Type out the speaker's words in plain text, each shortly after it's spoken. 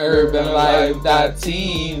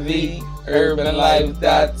UrbanLife.tv,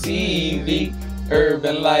 UrbanLife.tv,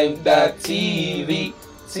 UrbanLife.tv,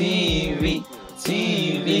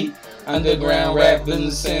 TV, Underground Rap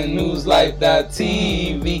Business and News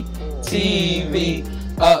Life.tv, TV,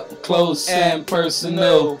 up close and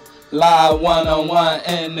personal, live one-on-one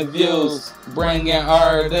interviews, bringing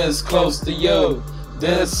artists close to you.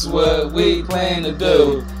 This what we plan to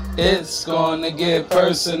do. It's gonna get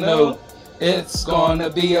personal. It's gonna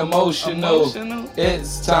be emotional.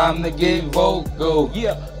 It's time to get vocal.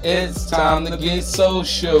 It's time to get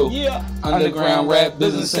social. Underground Rap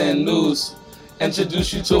Business and News.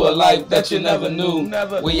 Introduce you to a life that you never knew.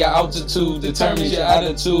 Where your altitude determines your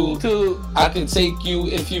attitude. I can take you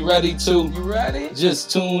if you're ready to. You ready? Just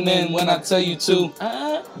tune in when I tell you to.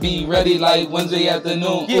 Be ready like Wednesday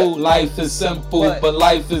afternoon. Ooh, life is simple, but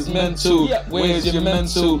life is mental. Where's your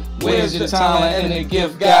mental? Where's your talent and the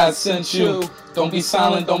gift God sent you? Don't be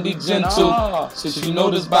silent, don't be gentle. Since you know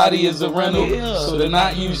this body is a rental, so to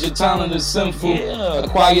not use your talent is sinful.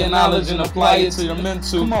 Acquire knowledge and apply it to your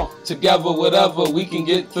mental. Together, whatever we can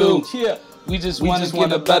get through. We just want to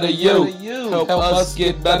get a better you. Help us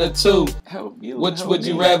get better too. Which would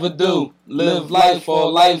you rather do? Live life or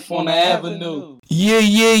life on the avenue?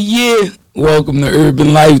 Yeah. Welcome to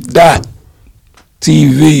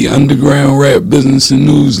UrbanLife.tv, Underground Rap Business and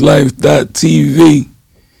News Life.tv.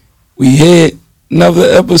 We had another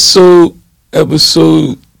episode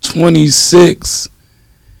 26.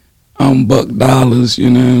 I'm Buck Dollars, you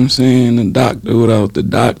know what I'm saying? The doctor without the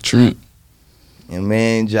doctrine. And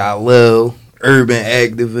man, Jalil, urban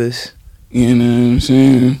activist. You know what I'm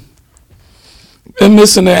saying? Been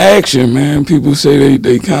missing the action, man. People say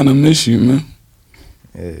they kind of miss you, man.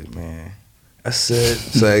 Yeah, man. I said,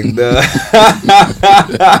 it's like, I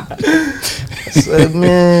said,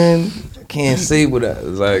 man, I can't say what I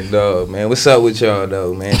was like, dog, man. What's up with y'all,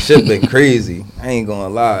 though, man? Shit been crazy. I ain't gonna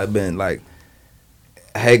lie. It been, like,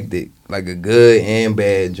 hectic. Like a good and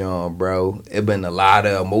bad joint, bro. It been a lot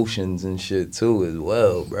of emotions and shit, too, as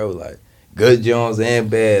well, bro. Like, good joints and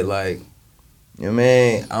bad. Like, you know what I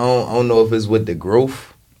mean? I don't know if it's with the growth.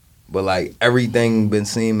 But, like, everything been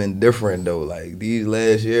seeming different, though. Like, these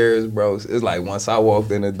last years, bro, it's like once I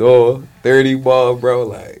walked in the door, 30 ball, bro,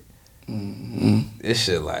 like, this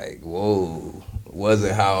shit, like, whoa,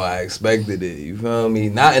 wasn't how I expected it. You feel me?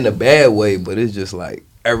 Not in a bad way, but it's just, like,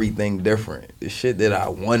 everything different. The shit that I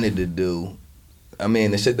wanted to do, I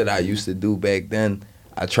mean, the shit that I used to do back then,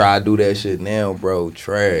 I try to do that shit now, bro,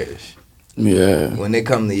 trash. Yeah. When it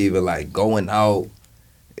come to even, like, going out,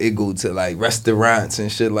 it go to like restaurants and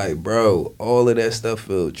shit, like, bro, all of that stuff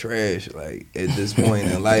feel trash. Like, at this point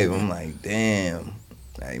in life, I'm like, damn.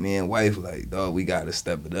 Like, me and wife, like, dog, we gotta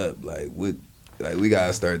step it up. Like, we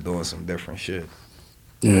gotta start doing some different shit.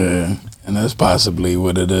 Yeah, and that's possibly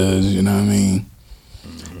what it is, you know what I mean?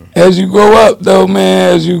 Mm-hmm. As you grow up, though,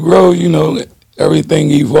 man, as you grow, you know, everything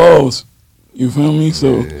evolves. You feel me?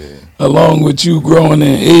 So, along with you growing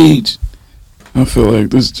in age, I feel like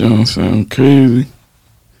this John sound crazy.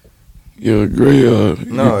 You agree?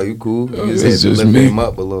 No, you cool. You just had to lift him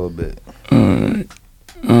up a little bit. Alright.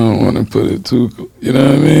 I don't want to put it too, you know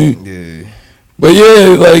what I mean? Yeah. But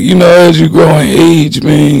yeah, like, you know, as you grow in age,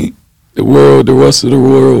 man, the rest of the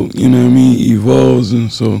world, you know what I mean, evolves,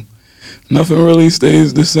 and so nothing really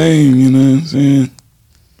stays the same, you know what I'm saying?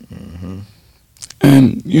 Mm-hmm.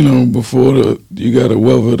 And, you know, you got to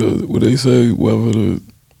weather the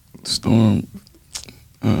storm.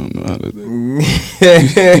 I don't know how to do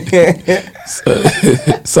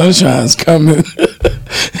it. Sunshine's coming.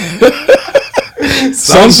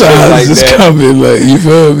 Sunshine's just coming, like, you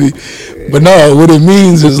feel me? But no, what it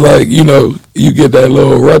means is, like, you know, you get that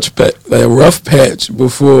little rough patch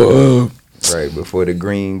before right, before the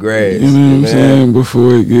green grass. You know what I'm saying?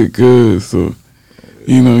 Before it get good. So,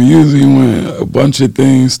 you know, usually when a bunch of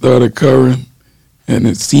things start occurring and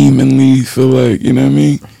it seemingly feel like, you know what I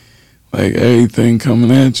mean? Like, everything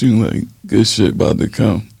coming at you, like, good shit about to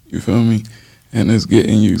come. You feel me? And it's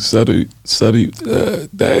getting you settled.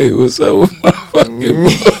 Dang, what's up with my fucking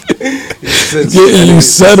getting you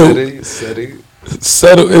settled.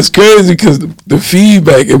 Settled. It's crazy because the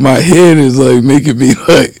feedback in my head is, like, making me,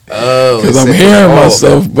 like, because I'm hearing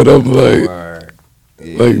myself, but I'm like,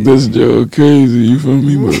 like, this joke crazy. You feel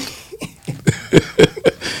me? But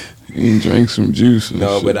you drank some juice.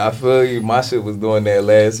 No, shit. But I feel you. My shit was doing that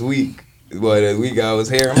last week. But the week I was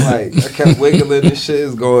here, I'm like, I kept wiggling. This shit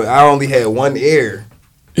is going. I only had one ear.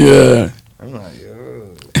 Yeah. I'm like,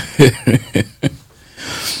 yo.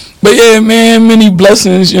 But yeah, man, many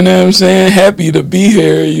blessings. You know what I'm saying? Happy to be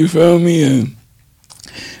here. You feel me? And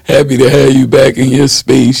happy to have you back in your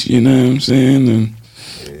space. You know what I'm saying? And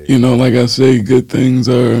you know, like I say, good things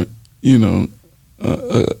are, you know,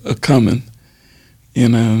 coming. You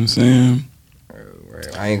know what I'm saying?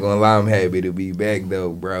 Right. I ain't gonna lie, I'm happy to be back though,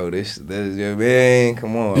 bro. This is your man.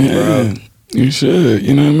 Come on, Yeah, bro. you should.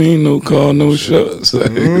 You know what I mean? No call, no shots.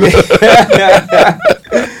 Real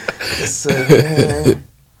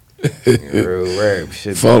rap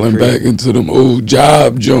shit. Falling back into them old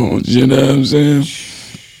job joints, you know what I'm saying?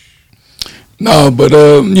 No, but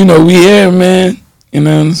you know, we here, man. You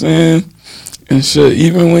know what I'm saying? And shit,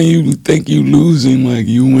 even when you think you losing, like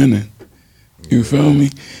you winning. You feel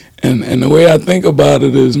me? And the way I think about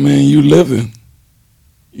it is, man, you living.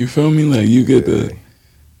 You feel me? Like you get to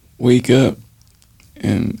wake up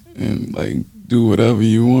and like do whatever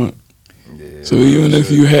you want. Yeah, so even if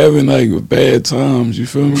you having like bad times, you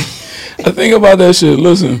feel me? I think about that shit.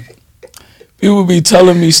 Listen, people be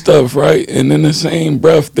telling me stuff, right? And in the same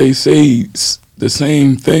breath, they say the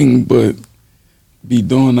same thing, but be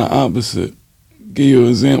doing the opposite. Give you an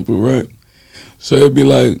example, right? So it'd be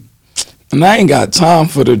like, and I ain't got time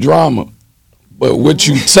for the drama, but what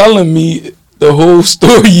you telling me, the whole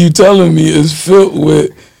story you telling me is filled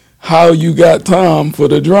with how you got time for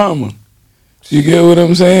the drama. You get what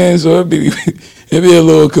I'm saying? So it'd be a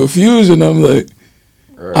little confusion. I'm like,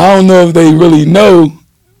 right. I don't know if they really know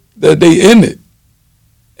that they in it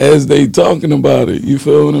as they talking about it. You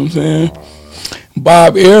feel what I'm saying?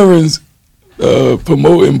 Bob Aarons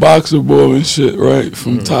promoting Boxer Ball and shit, right?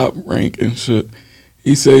 From Top Rank and shit.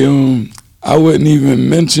 He say, I wouldn't even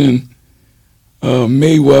mention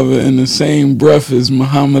Mayweather in the same breath as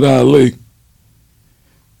Muhammad Ali.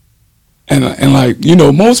 And like, you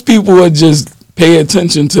know, most people would just pay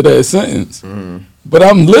attention to that sentence. But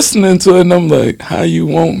I'm listening to it and I'm like, how you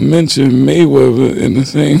won't mention Mayweather in the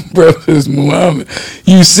same breath as Muhammad?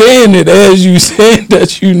 You saying it as you saying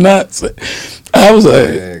that you not saying. I was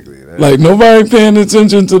like nobody paying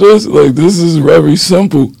attention to this. Like, this is very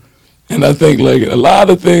simple. And I think, like, a lot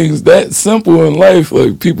of things that simple in life,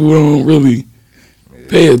 like, people don't really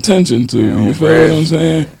pay attention to. You feel what I'm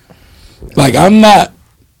saying? Like, I'm not,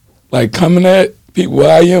 like, coming at people.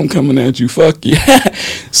 I am coming at you. Fuck yeah.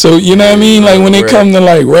 So, you know what I mean? Like, when they come to,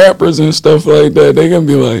 like, rappers and stuff like that, they gonna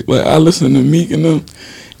be like, I listen to Meek and them.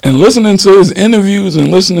 And listening to his interviews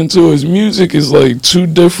and listening to his music is, like, two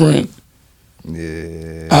different.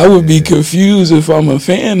 Yeah. I would be confused if I'm a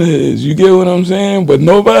fan of his. You get what I'm saying? But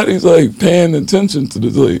nobody's like paying attention to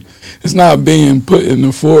this. Like, it's not being put in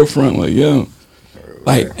the forefront. Like, yo,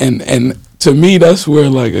 like, and to me, that's where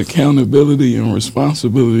like accountability and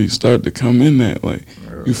responsibility start to come in. That like,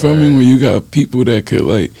 you feel me? When you got people that could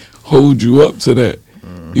like hold you up to that.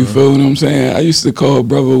 You feel what I'm saying? I used to call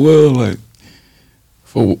Brother Will like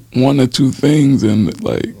for one or two things, and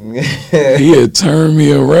like he had turned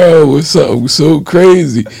me around with something so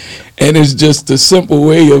crazy. And it's just a simple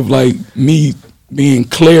way of like me being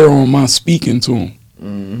clear on my speaking to him.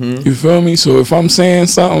 You feel me? So if I'm saying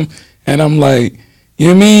something and I'm like, you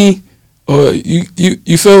know what I mean? Or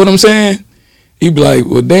you feel what I'm saying? He'd be like,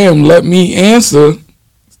 well, damn, let me answer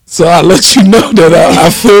so I let you know that I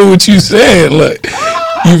feel what you saying. Like,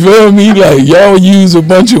 you feel me? Like, y'all use a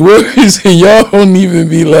bunch of words and y'all don't even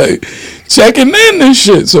be like checking in and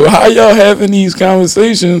shit. So how y'all having these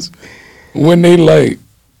conversations when they like,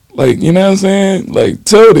 you know what I'm saying? Like,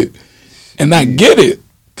 tilted. And I get it.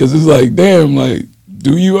 Cause it's like, damn, like,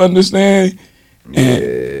 do you understand? And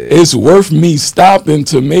it's worth me stopping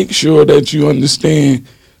to make sure that you understand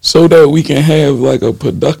so that we can have like a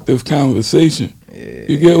productive conversation.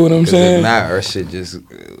 You get what I'm saying? If not, our shit just,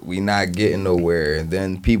 we not getting nowhere. And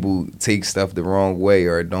then people take stuff the wrong way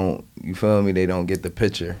or don't, you feel me? They don't get the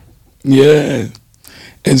picture. Yeah.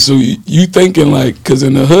 And so you thinking like, because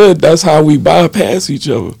in the hood, that's how we bypass each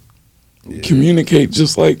other. Communicate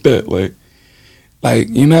just like that. Like,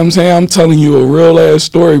 you know what I'm saying? I'm telling you a real ass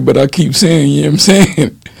story, but I keep saying, you know what I'm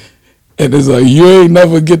saying? And it's like, you ain't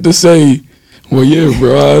never get to say, well, yeah,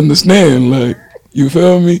 bro, I understand. Like, you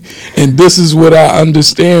feel me? And this is what I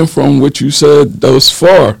understand from what you said thus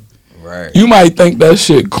far. Right. You might think that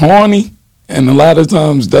shit corny, and a lot of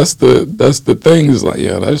times that's the thing. Is like,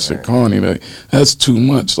 yeah, that shit corny. Like, that's too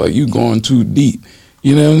much. Like, you going too deep.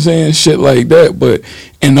 You know what I'm saying? Shit like that. But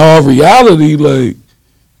in all reality, like,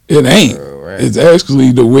 it ain't. It's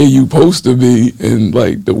actually the way you supposed to be, and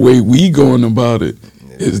like the way we going about it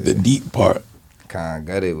is the deep part. Kinda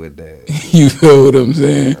got it with that. You feel what I'm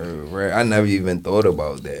saying? Right. I never even thought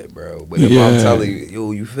about that, bro. But if I'm telling you,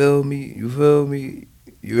 yo, you feel me? You feel me?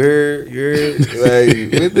 You heard?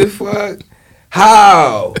 Like, what the fuck?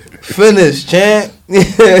 How? Finish, champ. Yeah.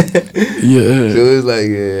 So it's like,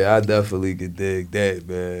 yeah, I definitely could dig that,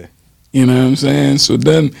 man. You know what I'm saying? So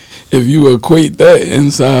then if you equate that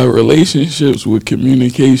inside relationships with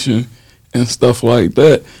communication and stuff like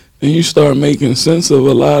that, then you start making sense of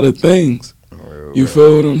a lot of things. You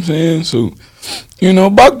feel what I'm saying? So, you know,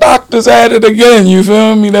 Buck Doctor's at it again. You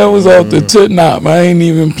feel me? That was off the tip knob. I ain't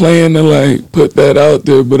even playing to like put that out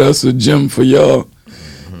there, but that's a gem for y'all.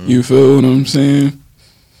 You feel what I'm saying?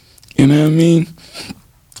 You know what I mean?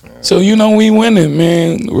 So, you know, we winning,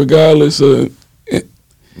 man, regardless of.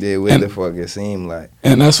 Yeah, what the fuck it seem like.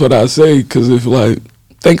 And that's what I say, because if, like,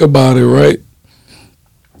 think about it, right?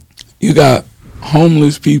 You got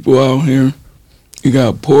homeless people out here. You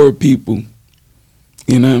got poor people.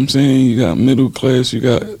 You know what I'm saying? You got middle class. You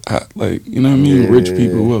got, like, you know what I mean? Rich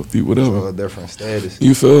people, wealthy, whatever. All different status.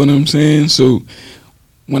 You feel what I'm saying? So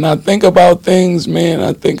when I think about things, man,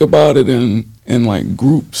 I think about it in like,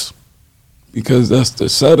 groups. Because that's the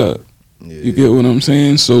setup. Yeah. You get what I'm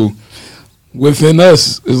saying? So within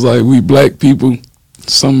us, it's like we black people,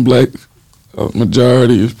 some black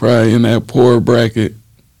majority is probably in that poor bracket,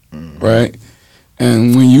 right?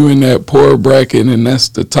 And when you in that poor bracket and that's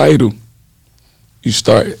the title, you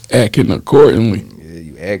start acting accordingly. Yeah,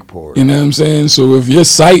 you act poor. You know what I'm saying? So if your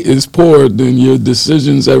sight is poor, then your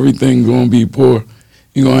decisions, everything gonna be poor.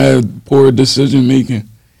 You're gonna have poor decision making.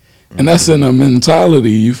 And that's in a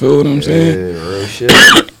mentality, you feel what I'm saying? Yeah, real shit.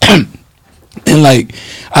 And like,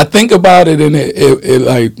 I think about it and it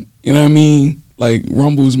like, you know what I mean? Like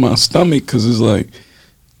rumbles my stomach because it's like,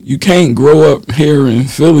 you can't grow up here in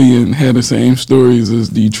Philly and have the same stories as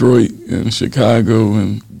Detroit and Chicago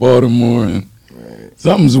and Baltimore and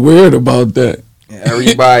something's weird about that.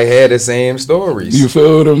 Everybody had the same stories. You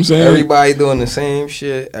feel what I'm saying? Everybody doing the same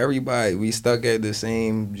shit. Everybody, we stuck at the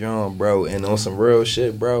same joint, bro. And on some real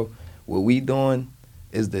shit, bro, what we doing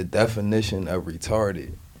is the definition of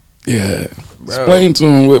retarded. Yeah. Bro. Explain to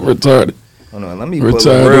him what retarded. Hold on, let me pull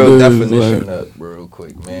a real definition up real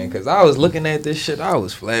quick, man. Because I was looking at this shit, I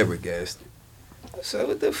was flabbergasted. I said,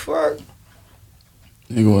 what the fuck?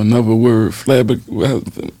 You go another word,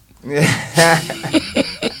 flabbergasted.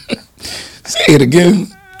 Say it again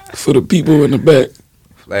for the people in the back.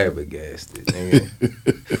 Flabbergasted,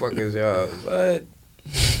 nigga. Fuck is y'all? What?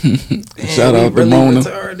 Damn, shout out to really Mona.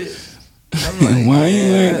 Retarded. I'm like, why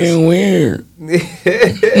you acting weird?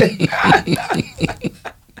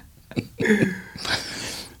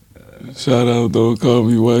 Shout out, don't call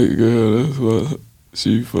me white girl. That's why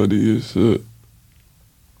she funny as shit.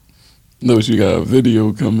 No, she got a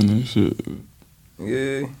video coming and shit.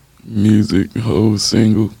 Yeah. Music, whole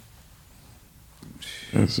single.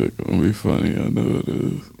 That shit gonna be funny. I know it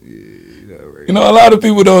is. Yeah, right. You know, a lot of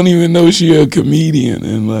people don't even know she a comedian,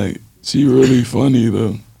 and like she really funny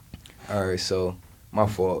though. All right, so my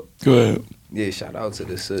fault. Go ahead. Yeah, shout out to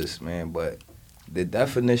the sis, man. But the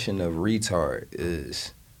definition of retard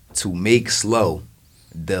is to make slow,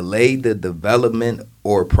 delay the development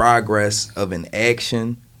or progress of an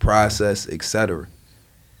action, process, etc.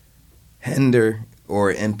 Hinder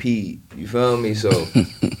or impede. You feel me? So,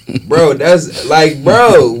 bro, that's like,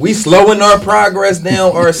 bro, we slowing our progress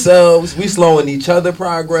down ourselves. We slowing each other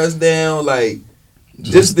progress down. Like,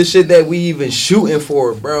 just the shit that we even shooting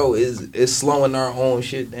for, bro, is slowing our own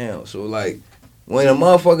shit down. So, like, when a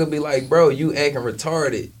motherfucker be like, bro, you acting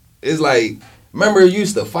retarded, it's like, remember you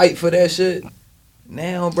used to fight for that shit?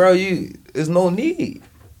 Now, bro, there's no need.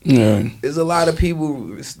 Yeah. There's a lot of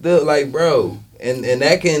people still like, bro, and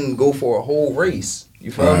that can go for a whole race.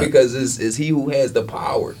 You feel me? Because it's he who has the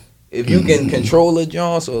power. If you can control it,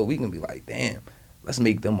 John, so we can be like, damn, let's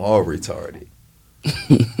make them all retarded.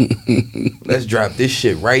 Let's drop this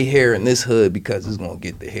shit right here in this hood because it's gonna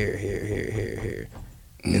get the hair.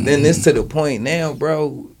 And then it's to the point now,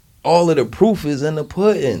 bro, all of the proof is in the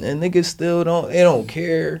pudding, and niggas still don't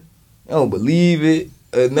care. They don't believe it.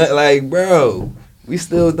 Not like, bro, we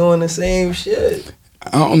still doing the same shit.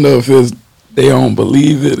 I don't know if it's they don't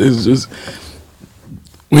believe it. It's just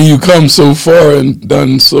when you come so far and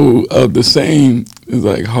done so of the same, it's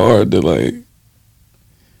like hard to like,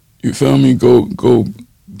 you feel me? Go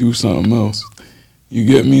do something else. You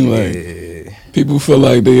get me? Like people feel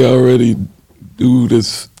like they already do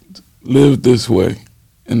this, live this way,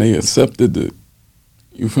 and they accepted it.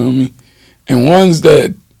 You feel me? And ones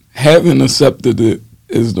that haven't accepted it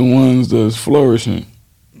is the ones that's flourishing.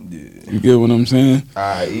 You get what I'm saying?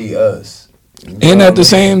 I.e. us. And at the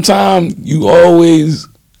same time, you always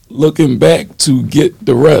looking back to get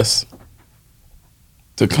the rest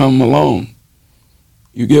to come along.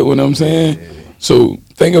 You get what I'm saying? Yeah. So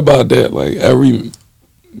think about that. Like every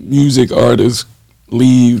music artist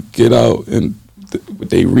leave, get out, and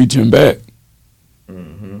they reaching back.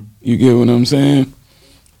 Mm-hmm. You get what I'm saying?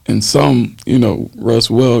 And some, you know, Russ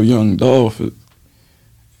Well, Young Dolph,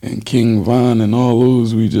 and King Von and all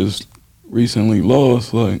those we just recently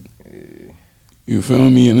lost, like, you feel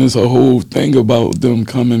me? And it's a whole thing about them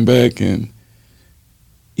coming back and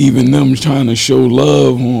even them trying to show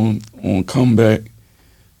love on comeback,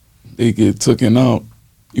 they get taken out.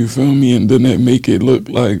 You feel me? And then they make it look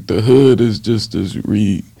like the hood is just this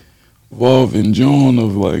revolving joint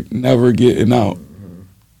of like never getting out.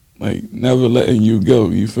 Like never letting you go.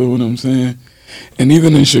 You feel what I'm saying? And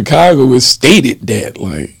even in Chicago, it's stated that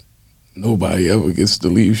like nobody ever gets to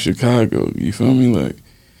leave Chicago. You feel me? Like,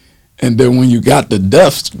 and then when you got the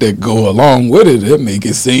deaths that go along with it, it make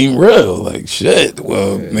it seem real. Like shit.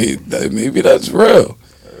 Well, maybe that's real.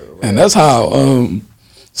 And that's how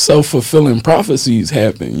self-fulfilling prophecies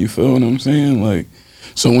happen. You feel what I'm saying? Like,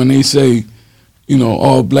 so when they say, you know,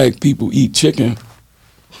 all black people eat chicken,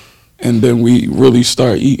 and then we really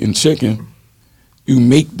start eating chicken, you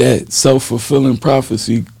make that self-fulfilling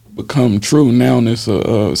prophecy become true. Now it's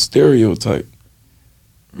a stereotype.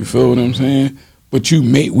 You feel what I'm saying? But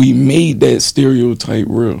we made that stereotype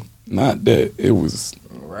real, not that it was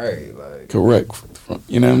right, like correct.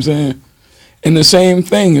 You know what I'm saying? And the same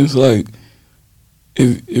thing is like,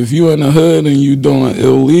 if you in the hood and you doing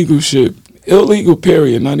illegal shit, illegal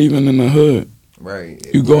period, not even in the hood, right,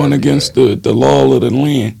 you going against the law of the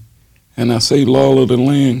land. And I say law of the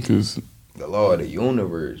land because the law of the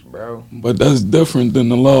universe, bro. But that's different than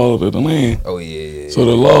the law of the land. Oh yeah. So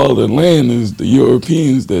the law of the land is the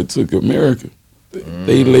Europeans that took America.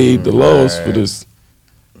 They laid the laws for this.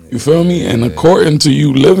 You feel me? And according to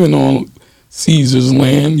you living on Caesar's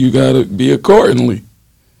land, you gotta be accordingly.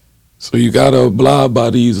 So you gotta abide by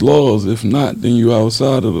these laws. If not, then you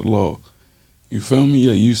outside of the law. You feel me?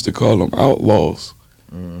 I used to call them outlaws.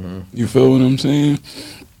 You feel what I'm saying?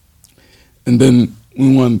 And then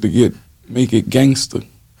we wanted to make it gangster.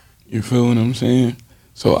 You feel what I'm saying?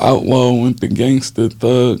 So outlaw went to gangster,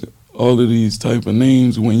 thug, all of these type of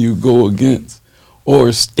names when you go against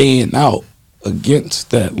or stand out against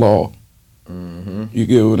that law. You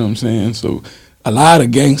get what I'm saying? So a lot of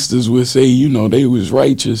gangsters would say, you know, they was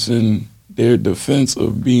righteous in their defense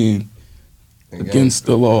of being against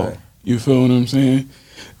the law. Right. You feel what I'm saying?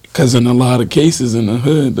 Because in a lot of cases in the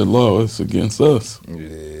hood, the law is against us.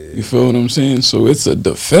 Yeah. You feel what I'm saying? So it's a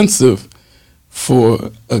defensive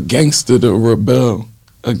for a gangster to rebel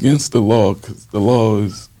against the law because the law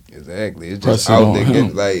is exactly. It's just out to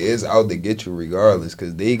get it's out to get you regardless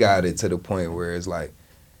because they got it to the point where it's like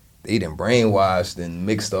they done brainwashed and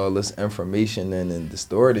mixed all this information in and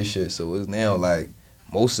distorted shit. So it's now like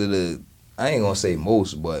most of the, I ain't gonna say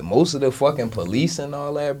most, but most of the fucking police and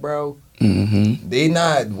all that, bro, they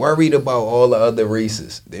not worried about all the other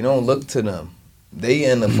races. They don't look to them. They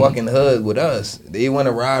in the fucking hood with us. They want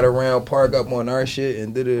to ride around, park up on our shit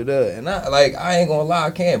and da-da-da. And I ain't gonna lie,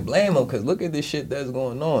 I can't blame them because look at this shit that's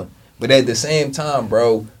going on. But at the same time,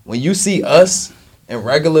 bro, when you see us in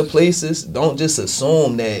regular places, don't just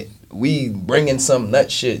assume that we bringing some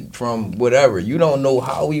nut shit from whatever. You don't know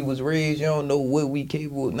how we was raised. You don't know what we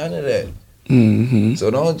capable of. None of that.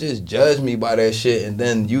 So don't just judge me by that shit and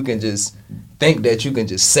then you can just think that you can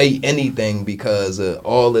just say anything because of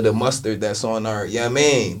all of the mustard that's on our,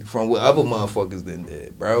 from what other motherfuckers done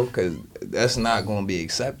did, bro. Because that's not going to be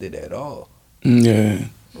accepted at all. Yeah.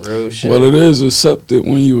 Real shit. Well, it is accepted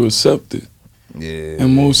when you accept it. Yeah.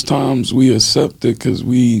 And most times we accept it because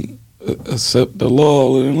we accept the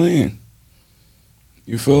law of the land.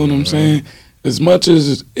 You feel what I'm saying? As much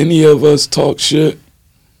as any of us talk shit,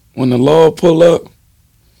 when the law pull up,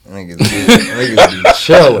 niggas be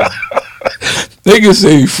chilling. Niggas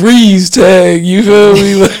say freeze tag, you feel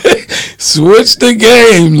me? Like, switch the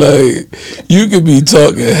game. Like, you could be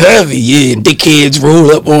talking heavy, yeah, dickheads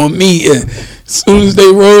roll up on me, and as soon as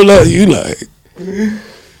they roll up, you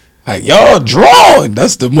like y'all drawing.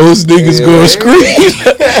 That's the most niggas gonna scream.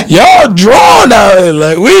 Y'all drawing out here,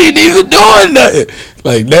 like, we ain't even doing nothing.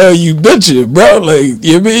 Like, now you bitching, bro. Like,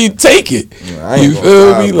 you mean, take it. You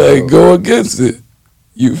feel me? Bro. Like, go against it.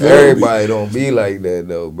 You feel Everybody don't be like that,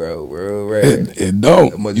 though, bro. Real right. It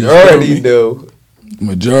don't. The majority do.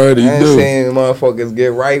 Majority I do. ain't seen motherfuckers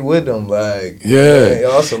get right with them. Like,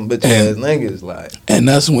 y'all some bitch-ass niggas. Like. And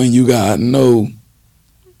that's when you gotta know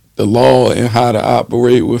the law and how to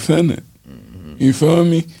operate within it. You feel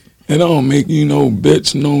me? It don't make you no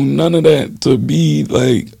bitch, no none of that to be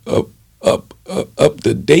like up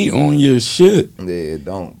to date on your shit. Yeah, it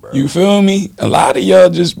don't, bro. You feel me? A lot of y'all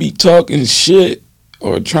just be talking shit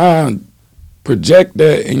or trying to project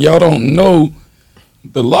that and y'all don't know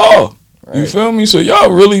the law. Right. You feel me? So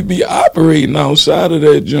y'all really be operating outside of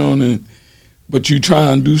that joint, but you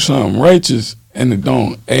try and do something righteous and it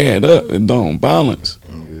don't add up, it don't balance.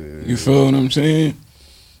 You feel what I'm saying?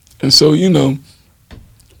 And so, you know,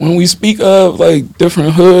 when we speak of like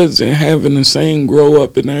different hoods and having the same grow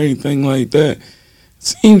up and everything like that, it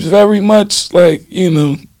seems very much like, you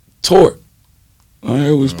know, taught. Like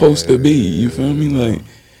it was supposed to be, you feel me? Like,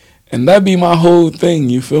 and that be my whole thing,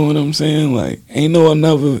 you feel what I'm saying? Like, ain't no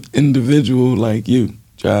another individual like you,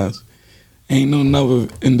 Josh. Ain't no another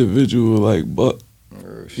individual like Buck.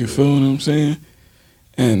 You feel what I'm saying?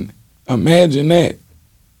 And imagine that,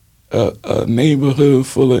 a neighborhood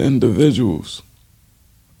full of individuals,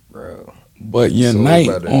 Bro. but unite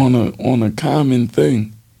on a common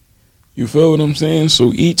thing. You feel what I'm saying?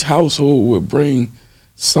 So each household would bring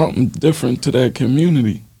something different to that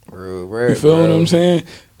community. Right, you feel what I'm saying?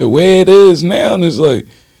 The way it is now is like,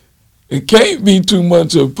 it can't be too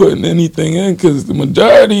much of putting anything in because the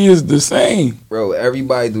majority is the same. Bro,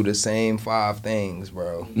 everybody do the same 5 things,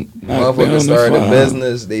 bro. Knock Motherfuckers down the start a 5.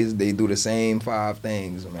 business, they do the same 5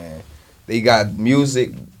 things, man. They got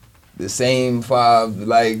music, the same 5,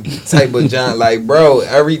 like, type of genre. Like, bro,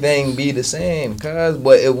 everything be the same, cuz.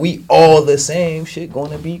 But if we all the same, shit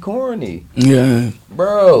gonna be corny. Yeah.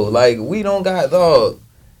 Bro, like, we don't got, dog.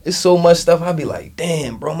 It's so much stuff, I be like,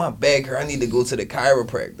 damn, bro, my back hurt. I need to go to the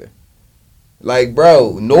chiropractor. Like,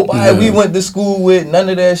 bro, nobody we went to school with, none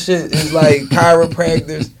of that shit is like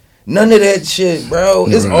chiropractors. None of that shit, bro.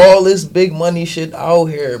 It's all this big money shit out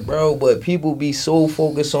here, bro. But people be so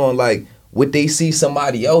focused on, like, what they see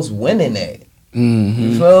somebody else winning at. Mm-hmm.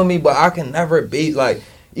 You feel me? But I can never be, like,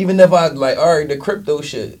 even if I, like, all right, the crypto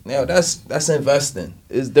shit. Now, that's investing.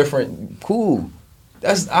 It's different. Cool.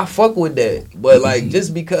 I fuck with that. But, like,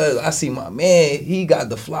 just because I see my man, he got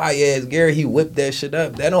the fly ass Gary, he whipped that shit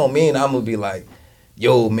up, that don't mean I'm gonna be like,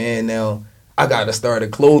 yo, man, now I gotta start a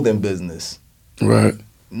clothing business. Right.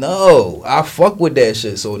 No, I fuck with that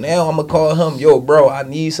shit. So now I'm gonna call him, yo, bro, I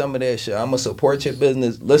need some of that shit. I'm gonna support your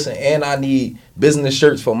business. Listen, and I need business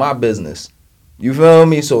shirts for my business. You feel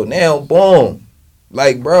me? So now, boom.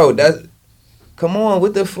 Like, bro, come on,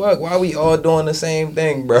 what the fuck? Why we all doing the same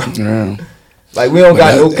thing, bro? Yeah. Like, we don't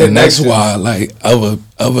got no connection. And that's why, like,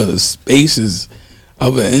 other spaces,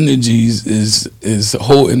 other energies is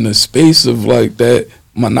holding the space of, like, that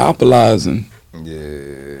monopolizing.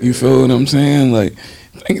 Yeah. You feel what I'm saying? Like,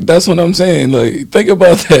 that's what I'm saying. Like, think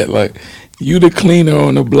about that. Like, you the cleaner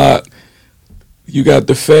on the block. You got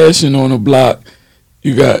the fashion on the block.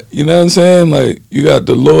 You got, you know what I'm saying? Like, you got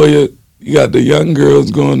the lawyer. You got the young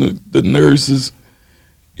girls going to the nurses.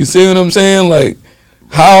 You see what I'm saying? Like,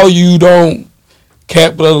 how you don't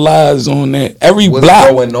capitalize on that. What's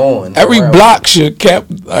going on? Every block should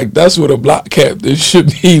like, that's what a block captain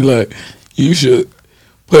should be. Like, you should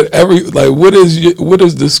put like, what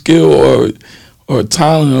is the skill or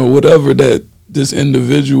talent or whatever that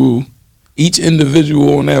each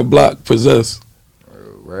individual on that block possess.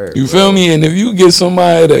 Right. You feel me? And if you get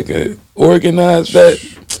somebody that can organize that,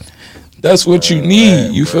 that's what you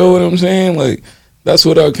need. You feel what I'm saying? Like, that's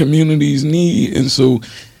what our communities need. And so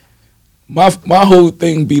my whole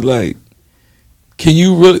thing be like, can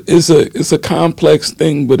you really? It's a complex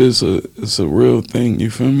thing, but it's a real thing. You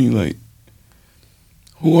feel me? Like,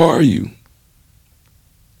 who are you?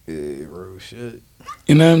 Yeah, real shit.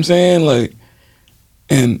 You know what I'm saying? Like,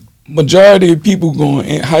 and majority of people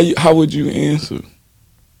going, how would you answer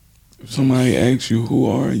if somebody asks you, who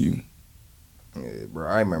are you? Yeah, bro,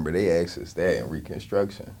 I remember they asked us that in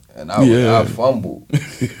Reconstruction, and I fumbled.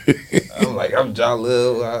 I'm like, I'm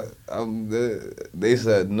Jalil. I'm good. They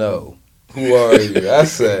said, no. Who are you? I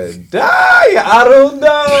said, die. I don't know.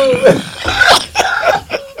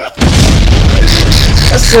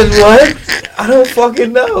 I said, what? I don't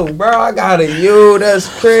fucking know, bro. I got a you. That's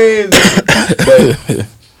crazy. But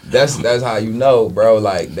that's how you know, bro.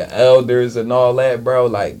 Like, the elders and all that, bro.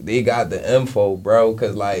 Like, they got the info, bro.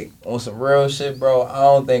 Cause, like, on some real shit, bro, I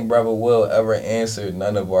don't think Brother Will ever answered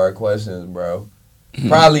none of our questions, bro.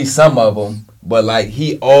 Probably some of them, but, like,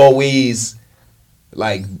 he always,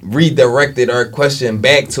 like, redirected our question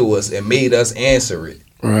back to us and made us answer it.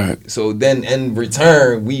 Right. So then, in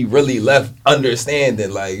return, we really left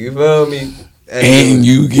understanding, like, you feel me? And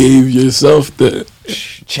you gave yourself the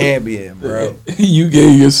champion, bro. You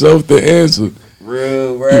gave yourself the answer.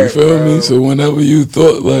 Real right, you feel bro. me? So whenever you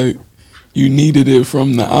thought like you needed it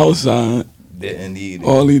from the outside, didn't need it.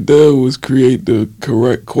 All he did was create the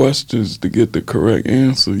correct questions to get the correct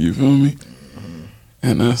answer. You feel me? Mm-hmm.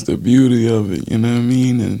 And that's the beauty of it. You know what I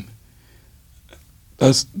mean? And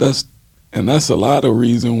that's a lot of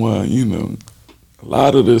reason why, you know, a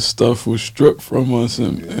lot of this stuff was stripped from us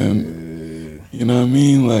and you know what I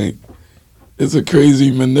mean? Like, it's a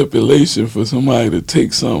crazy manipulation for somebody to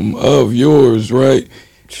take something of yours, right?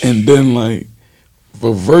 And then like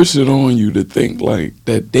reverse it on you to think like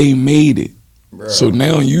that they made it. Bro. So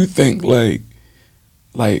now you think like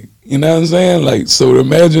you know what I'm saying? Like, so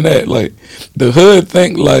imagine that, like the hood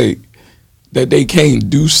think like that they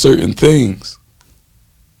can't do certain things.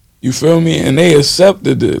 You feel me? And they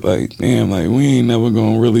accepted it. Like, damn, like we ain't never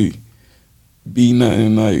gonna really be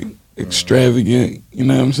nothing like extravagant, you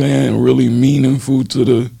know what I'm saying? Really meaningful to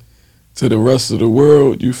the rest of the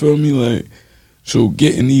world. You feel me? Like, so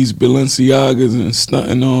getting these Balenciagas and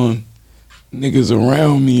stunting on niggas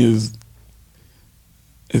around me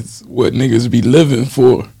it's what niggas be living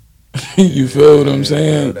for. You feel what I'm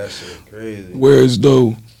saying? Bro, that shit crazy. Whereas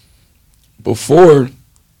though before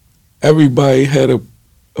everybody had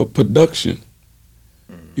a production.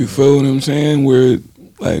 You feel what I'm saying? Where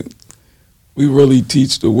like we really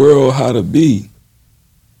teach the world how to be.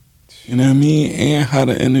 You know what I mean? And how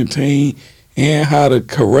to entertain, and how to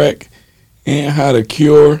correct, and how to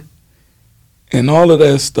cure, and all of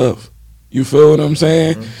that stuff. You feel what I'm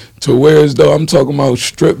saying? Mm-hmm. To where as though I'm talking about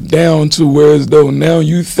stripped down to where as though now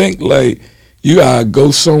you think like you gotta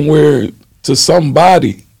go somewhere to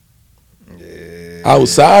somebody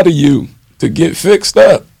outside of you to get fixed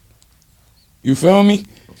up. You feel me?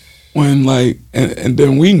 When like and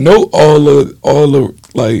then we know all the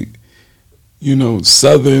like, you know,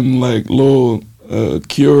 southern like little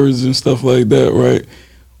cures and stuff like that, right?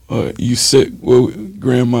 You sick, well,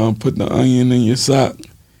 grandma put the onion in your sock.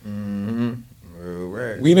 Mm-hmm.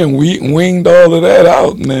 Right. We done winged all of that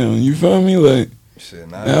out now. You feel me? Like shit,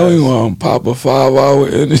 now we want to pop a 5-hour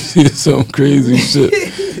energy or some crazy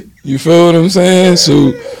shit. You feel what I'm saying?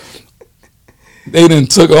 So they done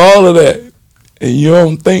took all of that, and you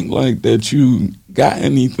don't think like that you got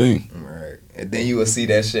anything. Right. And then you will see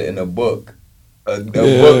that shit in a book. A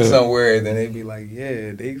book somewhere, then they be like,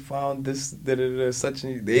 yeah, they found this, such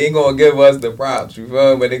and they ain't gonna give us the props, you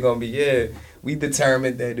feel me? But they gonna be, yeah, we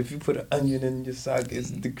determined that if you put an onion in your sock, it's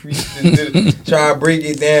decreased. Try to break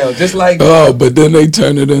it down, just like. Oh, but then they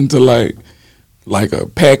turn it into like a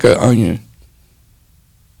pack of onion.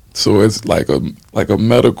 So it's like a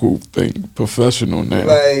medical thing, professional now.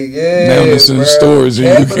 Like, yeah, now it's in stores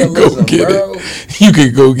and you can go get it. You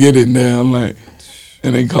can go get it now, like.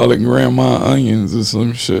 And they call it grandma onions or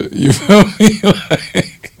some shit. You feel me?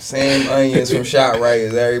 Like, same onions from ShopRite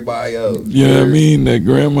as everybody else. You know what I mean? That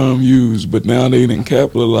grandma used, but now they didn't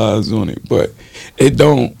capitalize on it. But it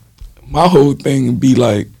don't, my whole thing be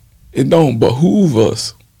like, it don't behoove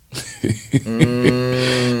us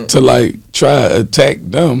to like try to attack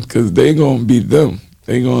them because they gonna be them.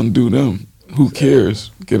 They gonna do them. Who cares?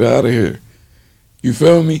 Get out of here. You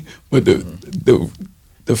feel me? But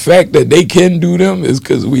the fact that they can do them is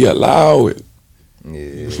because we allow it. Yeah.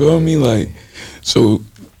 You feel me? Like, so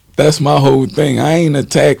that's my whole thing. I ain't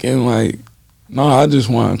attacking like, no, I just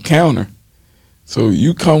want to counter. So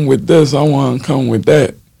you come with this, I want to come with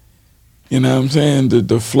that. You know what I'm saying? To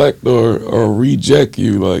deflect or reject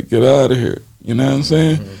you, like, get out of here. You know what I'm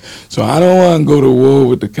saying? Mm-hmm. So I don't want to go to war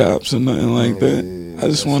with the cops or nothing like that. I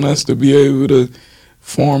just want us to be able to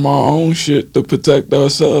form our own shit to protect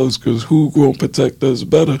ourselves, because who gonna protect us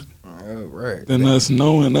better than us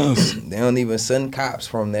knowing us? They don't even send cops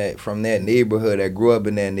from that neighborhood that grew up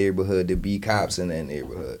in that neighborhood to be cops in that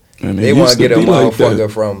neighborhood. And they want to get a motherfucker like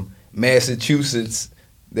from Massachusetts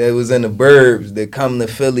that was in the burbs that come to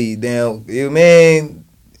Philly down, man,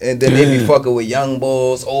 and then they be fucking with young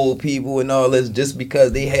boys, old people and all this just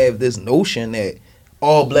because they have this notion that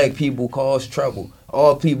all black people cause trouble.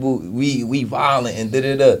 All people, we violent and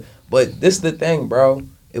da-da-da. But this the thing, bro.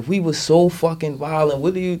 If we was so fucking violent,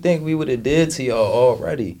 what do you think we would have did to y'all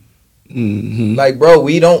already? Mm-hmm. Like, bro,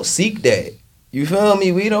 we don't seek that. You feel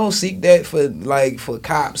me? We don't seek that for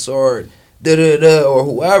cops or da-da-da or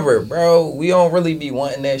whoever, bro. We don't really be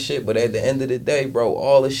wanting that shit. But at the end of the day, bro,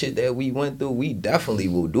 all the shit that we went through, we definitely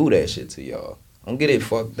will do that shit to y'all. Don't get it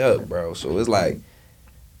fucked up, bro. So it's like,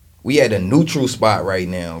 we at a neutral spot right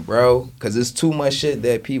now, bro, because it's too much shit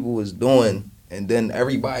that people was doing, and then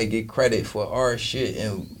everybody get credit for our shit,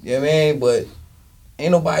 and you know what I mean? But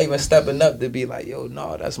ain't nobody even stepping up to be like, yo,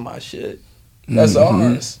 no, that's my shit. That's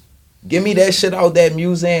ours. Give me that shit out that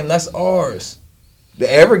museum. That's ours. The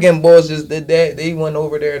Evergreen boys just did that. They went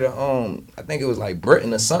over there to, I think it was like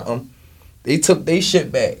Britain or something. They took their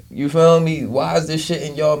shit back. You feel me? Why is this shit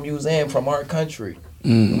in y'all museum from our country?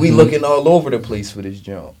 Mm-hmm. We looking all over the place for this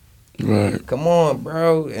junk. Right. Come on,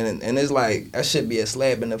 bro. And it's like, that should be a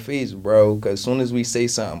slap in the face, bro. Because as soon as we say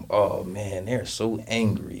something, oh, man, they're so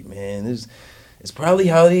angry, man. it's probably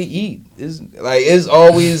how they eat. It's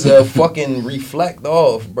always a fucking reflect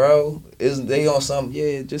off, bro. They on something,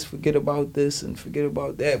 yeah, just forget about this and forget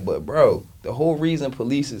about that. But, bro, the whole reason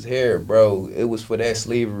police is here, bro, it was for that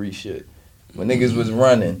slavery shit. When niggas was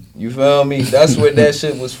running. You feel me? That's where that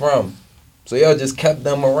shit was from. So y'all just kept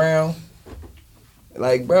them around.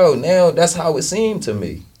 Like, bro, now that's how it seemed to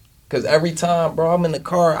me. Because every time, bro, I'm in the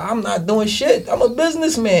car, I'm not doing shit. I'm a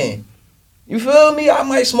businessman. You feel me? I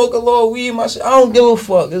might smoke a little weed. I don't give a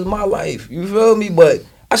fuck. It's my life. You feel me? But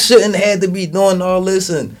I shouldn't have to be doing all this.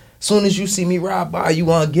 And as soon as you see me ride by, you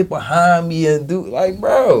want to get behind me and do... Like,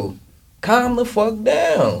 bro, calm the fuck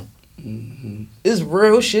down. Mm-hmm. It's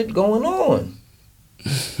real shit going on.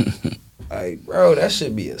 Like, bro, that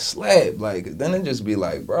should be a slap. Like, then it just be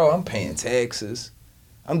like, bro, I'm paying taxes.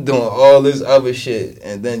 I'm doing all this other shit.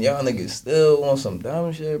 And then y'all niggas still on some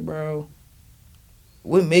dumb shit, bro.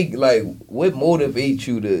 What motivates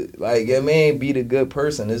you to, like, your man be the good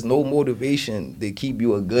person? There's no motivation to keep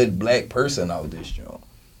you a good black person out this joint.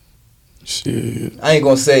 Shit. I ain't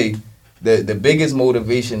gonna say the biggest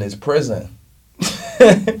motivation is prison.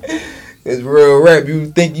 It's real rap.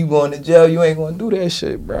 You think you going to jail, you ain't gonna do that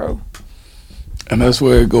shit, bro. And that's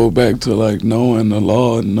where it go back to, like, knowing the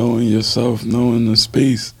law, knowing yourself, knowing the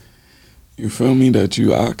space. You feel me? That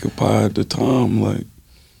you occupy at the time, like,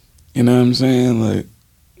 you know what I'm saying? Like,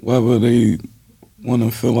 whether they want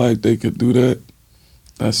to feel like they could do that,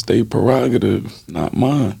 that's their prerogative, not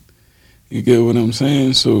mine. You get what I'm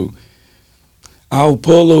saying? So I'll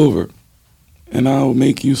pull over and I'll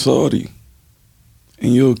make you salty.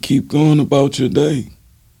 And you'll keep going about your day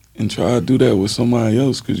and try to do that with somebody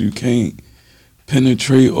else because you can't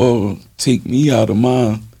penetrate or take me out of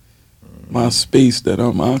my space that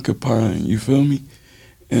I'm occupying. You feel me?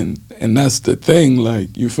 And that's the thing,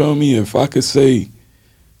 like, you feel me? If I could say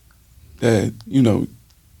that, you know,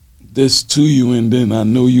 this to you and then I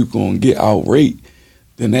know you're going to get outraged,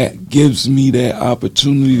 then that gives me that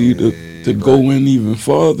opportunity to go in even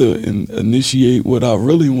farther and initiate what I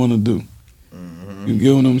really want to do. Mm-hmm. You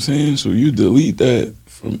get what I'm saying? So you delete that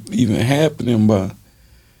from even happening by,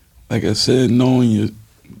 like I said, knowing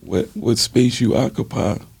what space you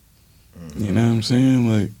occupy. Mm-hmm. You know what I'm saying?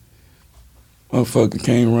 Like, motherfucker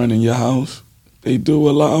can't run in your house. They do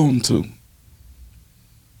allow them to.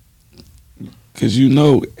 Because you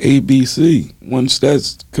know, ABC, once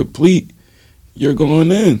that's complete, you're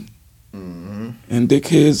going in. Mm-hmm. And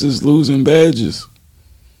dickheads is losing badges.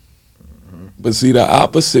 Mm-hmm. But see, the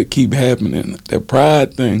opposite keep happening, that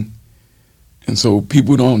pride thing. And so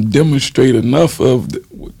people don't demonstrate enough of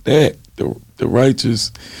the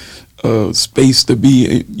righteous space to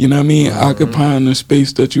be, you know what I mean, occupying the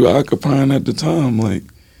space that you occupying at the time. Like,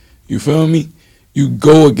 you feel me? You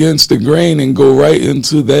go against the grain and go right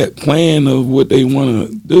into that plan of what they want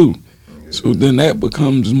to do. So then that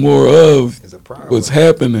becomes more of what's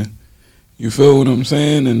happening. You feel what I'm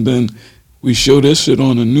saying? And then we show this shit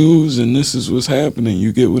on the news and this is what's happening.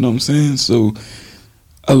 You get what I'm saying? So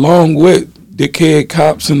along with dickhead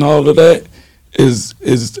cops and all of that is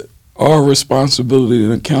our responsibility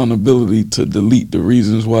and accountability to delete the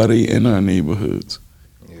reasons why they in our neighborhoods.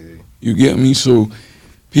 Yeah. You get me? So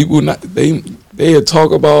people they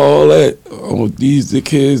talk about all that, oh, these the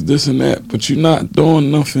kids, this and that, but you're not doing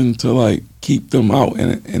nothing to like keep them out,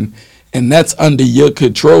 and that's under your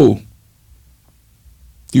control.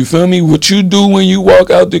 You feel me? What you do when you walk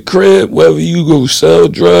out the crib, whether you go sell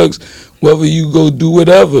drugs, whether you go do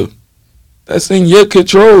whatever, that's in your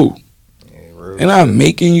control. And I'm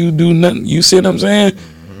making you do nothing. You see what I'm saying?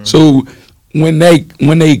 Mm-hmm. So when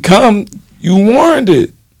they come, you warned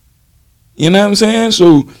it. You know what I'm saying?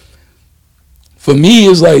 So for me,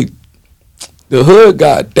 it's like the hood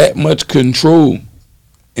got that much control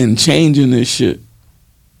in changing this shit.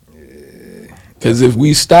 Because if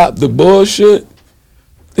we stop the bullshit,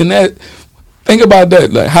 then that, think about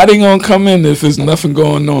that. Like, how they gonna come in if there's nothing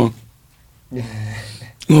going on? You're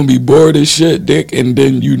gonna be bored as shit, dick, and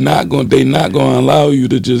then they not gonna allow you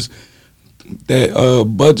to just, that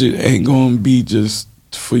budget ain't gonna be just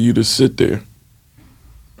for you to sit there.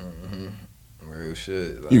 Mm-hmm. Real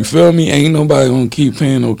shit. Like, you feel me? Ain't nobody gonna keep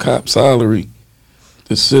paying no cop salary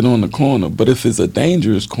to sit on the corner. But if it's a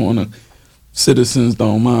dangerous corner, citizens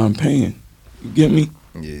don't mind paying. You get me?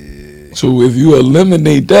 Yeah. So if you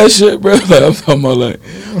eliminate that shit, bro, like I'm talking about like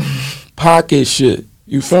pocket shit.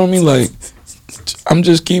 You feel me? Like, I'm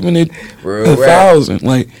just keeping it real 1,000.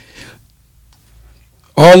 Like,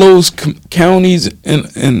 all those counties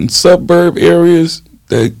and suburb areas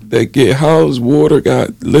that get housed, water,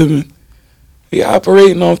 got living, they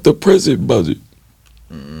operating off the prison budget.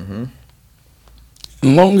 Mm-hmm. As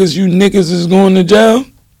long as you niggas is going to jail,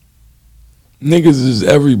 niggas is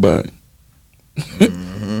everybody.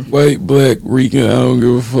 White, black, Rican, I don't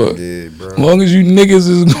give a fuck. Yeah, bro. As long as you niggas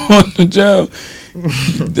is going to job,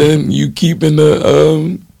 then you keeping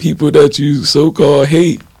the people that you so-called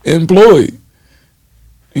hate employed.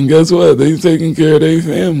 And guess what? They taking care of their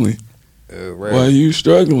family. Right. While you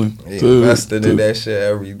struggling. They invested in that shit,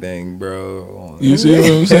 everything, bro. You see what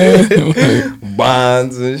I'm saying? Like,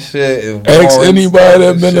 bonds and shit. And ask warrants anybody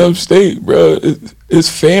that and been shit. upstate, bro. It's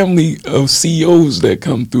family of CEOs that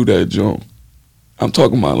come through that joint. I'm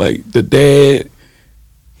talking about like the dad,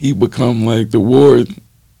 he become like the ward,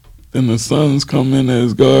 and the sons come in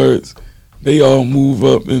as guards. They all move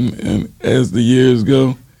up and as the years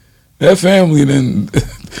go. That family then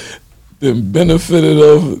benefited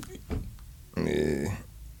of. Yeah.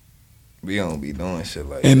 We don't be doing shit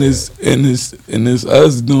like and that. it's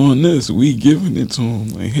us doing this. We giving it to them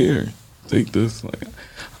like, here, take this. Like,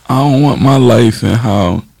 I don't want my life and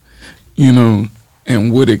how,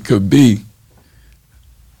 and what it could be.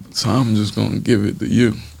 So I'm just gonna give it to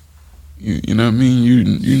you. You know what I mean?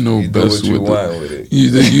 You know You best do what you with want with it.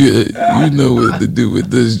 you know what to do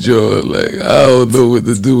with this joy. Like, I don't know what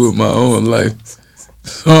to do with my own life.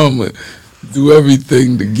 So I'm gonna do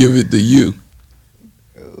everything to give it to you.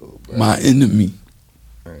 My enemy.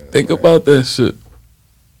 Think about that shit.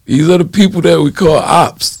 These are the people that we call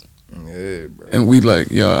ops. Yeah, bro. And we like,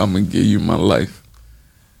 yo, I'm going to give you my life.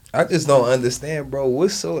 I just don't understand, bro.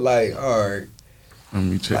 What's so like, all right, Let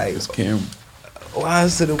me check Like- this camera. why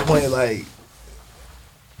is to the point like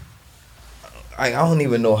I don't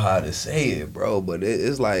even know how to say it, bro, but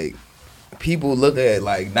it's like people look at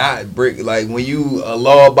like not brick like when you a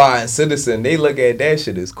law-abiding citizen, they look at that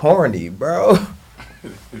shit as corny, bro.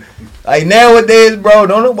 Like nowadays, bro,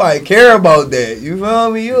 don't nobody care about that. You feel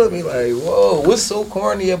me? You'll be like, whoa, what's so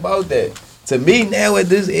corny about that? To me now at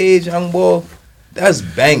this age, young boy, that's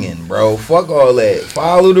banging, bro. Fuck all that.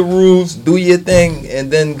 Follow the rules, do your thing,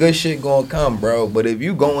 and then good shit gonna come, bro. But if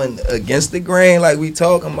you going against the grain like we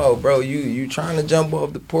talking about, bro, you trying to jump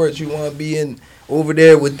off the porch, you wanna be in over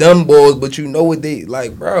there with them boys, but you know what they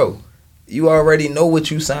like, bro. You already know what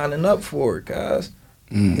you signing up for, cuz.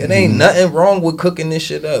 It ain't nothing wrong with cooking this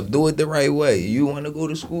shit up. Do it the right way. You want to go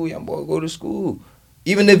to school, young boy, go to school.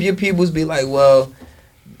 Even if your peoples be like, well,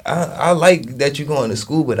 I like that you going to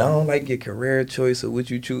school, but I don't like your career choice or what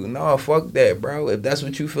you choose. No, fuck that, bro. If that's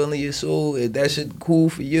what you feel in your soul, if that shit cool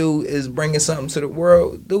for you, is bringing something to the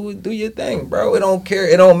world, do your thing, bro. It don't care.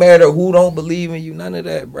 It don't matter who don't believe in you. None of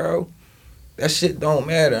that, bro. That shit don't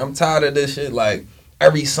matter. I'm tired of this shit. Like,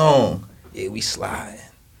 every song, yeah, we sliding.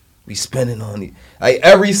 We spinning on it. Like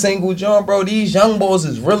every single joint, bro, these young boys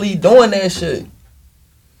is really doing that shit.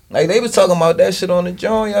 Like they was talking about that shit on the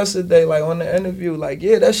joint yesterday, like on the interview. Like,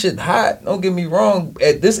 yeah, that shit hot. Don't get me wrong.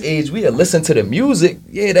 At this age, we listen to the music.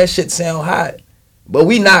 Yeah, that shit sound hot. But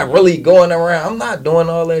we not really going around. I'm not doing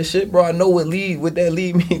all that shit, bro. I know what that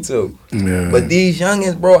lead me to. Yeah. But these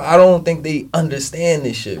youngins, bro, I don't think they understand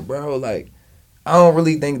this shit, bro. Like, I don't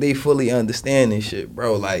really think they fully understand this shit,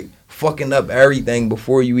 bro. Like, fucking up everything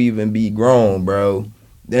before you even be grown, bro.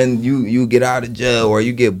 Then you get out of jail or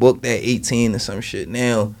you get booked at 18 or some shit.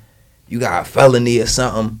 Now, you got a felony or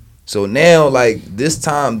something. So now, like, this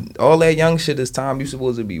time, all that young shit is time you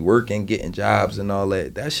supposed to be working, getting jobs and all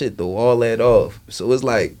that. That shit throw all that off. So it's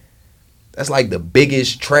like, that's like the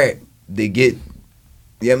biggest trap to get,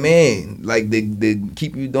 yeah, man. Like, they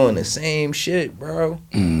keep you doing the same shit, bro.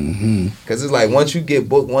 Mm-hmm. Because it's like, once you get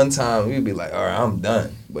booked one time, you be like, all right, I'm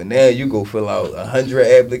done. But now you go fill out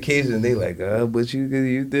 100 applications. They like, but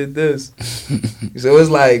you did this. So it's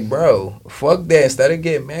like, bro, fuck that. Instead of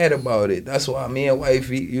getting mad about it. That's why me and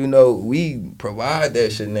wifey, we provide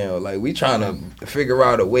that shit now. Like, we trying to figure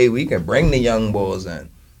out a way we can bring the young boys in.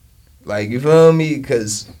 Like, you feel me?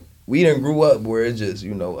 Because we done grew up where it's just,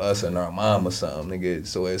 us and our mom or something, nigga.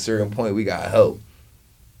 So at a certain point, we got help.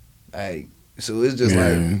 Like, so it's just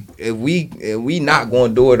like, if we not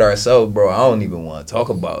going to do it ourselves, bro, I don't even want to talk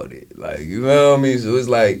about it. Like, you feel me? So it's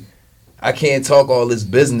like, I can't talk all this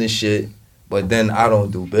business shit, but then I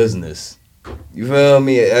don't do business. You feel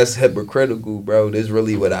me? That's hypocritical, bro. This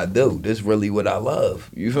really what I do. This really what I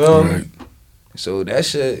love. You feel me? So that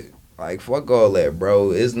shit, like, fuck all that,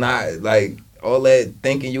 bro. It's not, like, all that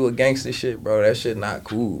thinking you a gangster shit, bro. That shit not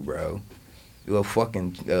cool, bro. You a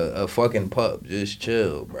fucking pup. Just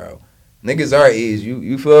chill, bro. Niggas our age,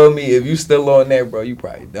 you feel me? If you still on that, bro, you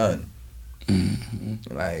probably done.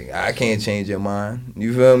 Mm-hmm. Like, I can't change your mind.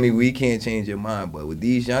 You feel me? We can't change your mind. But with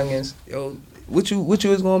these youngins, yo, what you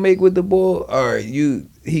was gonna make with the boy? Or he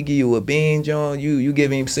give you a bean, John. You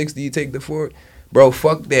give him 60, you take the 40. Bro,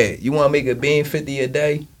 fuck that. You wanna make a bean 50 a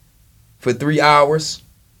day for 3 hours?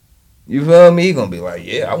 You feel me? He gonna be like,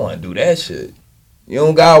 yeah, I want to do that shit. You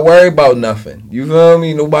don't gotta worry about nothing. You feel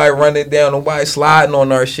me? Nobody running down, nobody sliding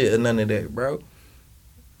on our shit or none of that, bro.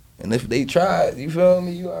 And if they try, you feel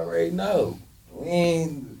me? You already know. We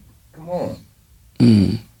ain't, come on.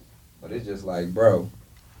 Mm. But it's just like, bro,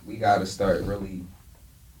 we gotta start really,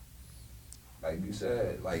 like you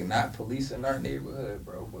said, like not policing our neighborhood,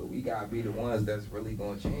 bro. But we gotta be the ones that's really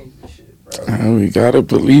gonna change this shit, bro. We gotta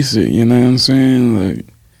police it, you know what I'm saying? Like,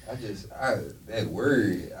 that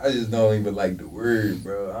word, I just don't even like the word,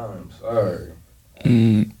 bro. I'm sorry.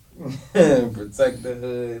 mm, Protect the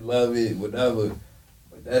hood, love it, whatever.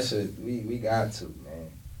 But that shit, we got to, man.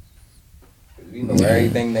 'Cause we know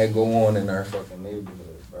everything that go on in our fucking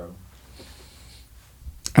neighborhood, bro.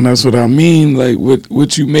 and that's what I mean, like,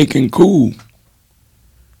 what you making cool.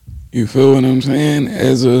 You feel what I'm saying?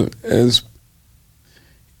 As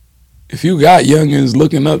if you got youngins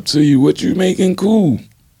looking up to you, what you making cool?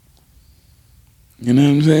 You know what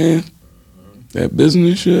I'm saying? That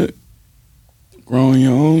business shit, growing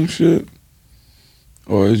your own shit,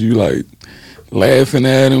 or is you like laughing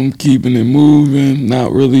at them, keeping it moving,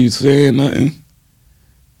 not really saying nothing?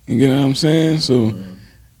 You get what I'm saying? So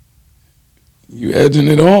you edging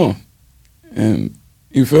it on, and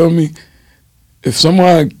you feel me? If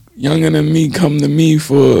someone younger than me come to me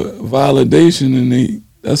for validation, and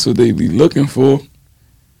that's what they be looking for.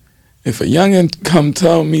 If a youngin come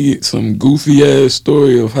tell me some goofy ass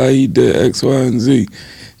story of how he did X, Y, and Z,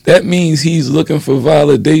 that means he's looking for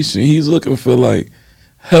validation. He's looking for like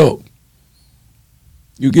help.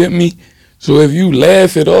 You get me? So if you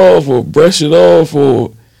laugh it off or brush it off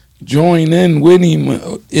or join in with him,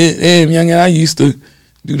 youngin, I used to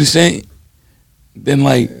do the same. Then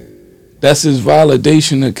like that's his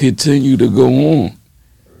validation to continue to go on.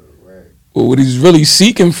 But what he's really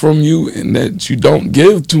seeking from you and that you don't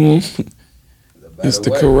give to him is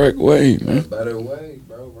the correct way, man. A better way,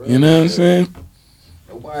 bro. Really. You know what I'm saying?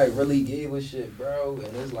 Nobody really gave a shit, bro.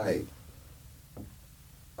 And it's like,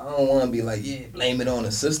 I don't want to be like, yeah, blame it on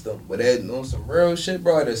the system. But on some real shit,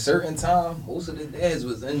 bro, at a certain time, most of the dads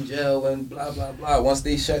was in jail and blah, blah, blah. Once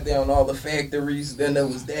they shut down all the factories, then there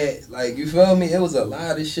was that. Like, you feel me? It was a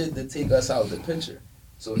lot of shit to take us out the picture.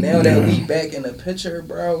 So now that we back in the picture,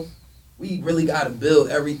 bro, we really got to build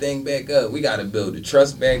everything back up. We got to build the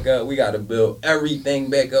trust back up. We got to build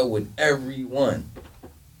everything back up with everyone.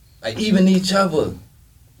 Like, even each other.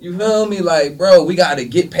 You feel me? Like, bro, we got to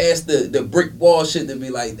get past the brick wall shit to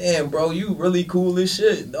be like, damn, bro, you really cool as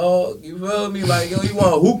shit, dog. You feel me? Like, yo, you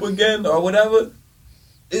want to hoop again or whatever?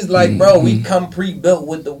 It's like, bro, we come pre-built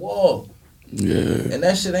with the wall. Yeah. And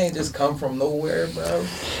that shit ain't just come from nowhere, bro.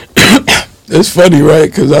 It's funny, right?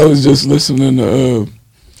 Because I was just listening to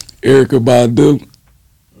Erykah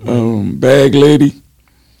Badu, Bag Lady.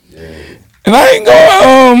 Yeah. And I ain't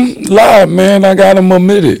gonna lie, man. I got him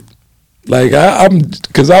admitted. Like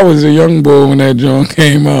because I was a young boy when that joint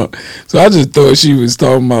came out, so I just thought she was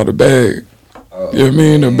talking about a bag. You know what I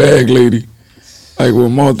mean? A bag lady, like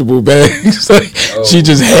with multiple bags. Like she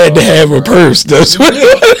just had to have a purse. That's what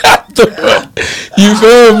I thought. You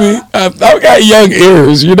feel me? I got young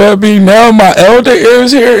ears. You know what I mean? Now my elder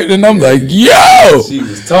ears hear it, and I'm like, yo, she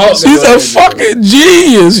was talking. She's a fucking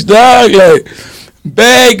genius, dog. Like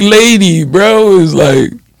bag lady, bro, is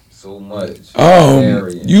like. So much.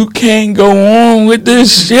 You can't go on with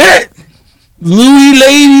this shit. Louis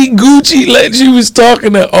lady, Gucci lady, she was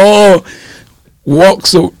talking to all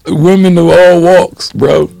walks of women of all walks,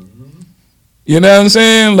 bro. You know what I'm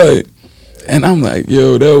saying? Like, and I'm like,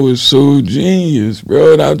 yo, that was so genius,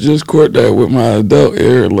 bro. And I just caught that with my adult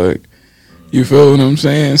ear, like, you feel what I'm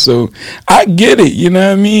saying? So I get it, you know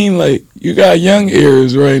what I mean? Like, you got young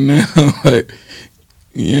ears right now, like.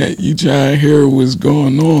 Yeah, you try to hear what's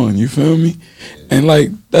going on, you feel me? And like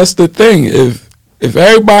that's the thing. If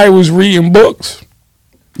everybody was reading books,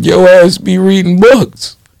 your ass be reading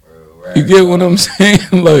books. You get what I'm saying?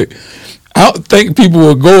 Like I don't think people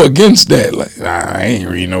would go against that. Like, nah, I ain't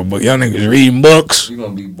reading no book. Y'all niggas reading books. You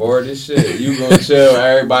gonna be bored as shit. You gonna chill.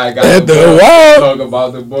 Everybody got at the book. Talk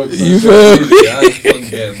about the book. You feel me? I ain't think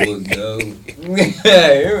that book, though.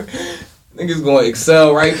 Niggas gonna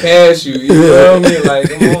excel right past you. You feel me? Like,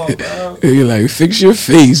 come on, bro. You like, fix your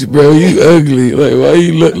face, bro. You ugly. Like, why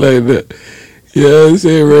you look like that? You know what I'm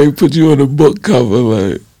saying? Right? Put you on the book cover,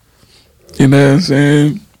 like, you know what I'm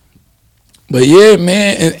saying? But yeah,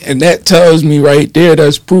 man, and that tells me right there,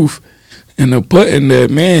 that's proof in the pudding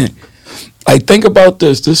that, man, like, think about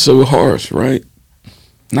this. This is so harsh, right?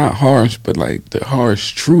 Not harsh, but like the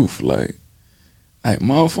harsh truth, like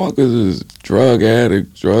motherfuckers is drug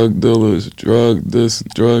addicts, drug dealers, drug this,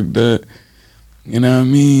 drug that. You know what I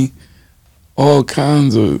mean? all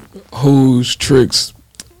kinds of hoes, tricks,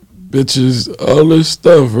 bitches, all this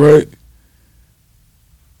stuff, right?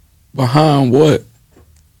 Behind what?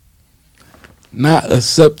 Not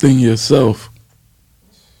accepting yourself.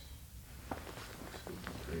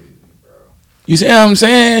 You see what I'm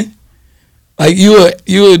saying? Like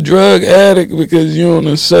you a drug addict because you don't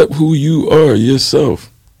accept who you are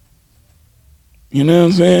yourself. You know what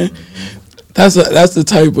I'm saying? That's the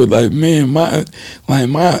type of like, man,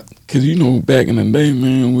 cause you know back in the day,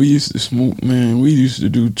 man, we used to smoke, man, we used to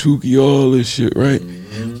do Tukey, all this shit, right?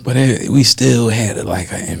 But we still had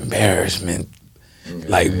like an embarrassment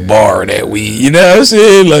like bar that we, you know what I'm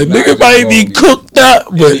saying? Like nigga might be cooked up,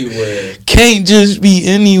 but can't just be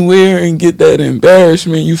anywhere and get that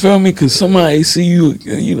embarrassment. You feel me? Cause somebody see you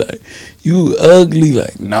and you like, you ugly.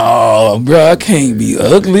 Like, no, bro, I can't be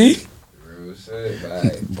ugly.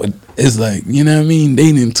 But it's like, you know what I mean?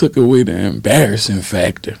 They done took away the embarrassing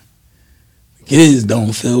factor. Kids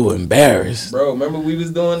don't feel embarrassed. Bro, remember we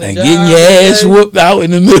was doing the and job getting your ass today? whooped out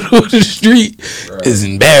in the middle of the street Bro. is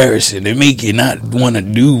embarrassing. It make you not want to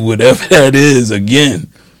do whatever that is again.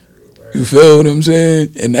 You feel what I'm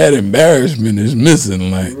saying? And that embarrassment is missing.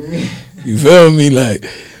 Like, you feel me? Like,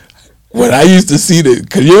 when I used to see that,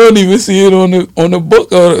 cause you don't even see it on the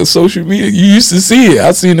book or the social media. You used to see it.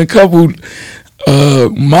 I seen a couple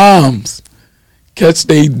moms catch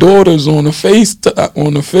their daughters on the face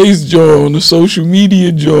jaw, on the social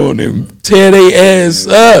media jaw, and tear their ass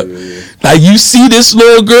up. Like, you see this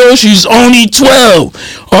little girl, she's only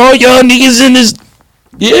 12. All y'all niggas in this,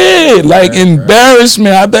 yeah, like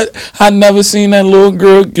embarrassment. I bet I never seen that little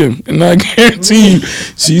girl again, and I guarantee you,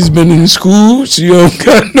 she's been in school. She don't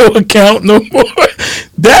got no account no more.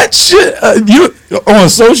 That shit, you on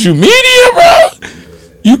social media, bro.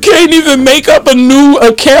 You can't even make up a new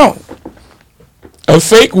account. A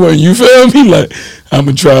fake one, you feel me? Like, I'm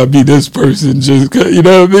gonna try to be this person just cause, you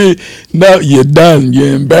know what I mean? No, you're done.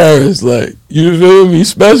 You're embarrassed. Like, you feel me?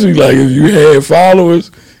 Especially like if you had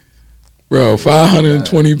followers, bro.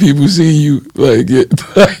 520 people see you. Like,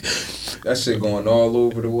 that shit going all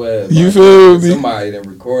over the web. You like, feel me? Somebody that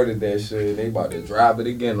recorded that shit. They about to drop it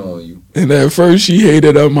again on you. And at first she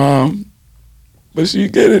hated her mom, but she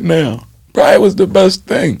get it now. Probably was the best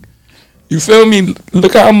thing. You feel me?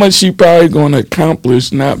 Look how much she probably gonna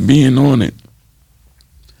accomplish not being on it.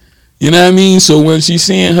 You know what I mean? So when she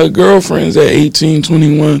seeing her girlfriends at 18,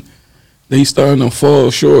 21, they starting to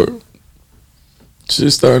fall short.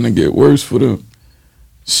 Shit's starting to get worse for them.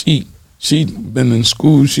 She been in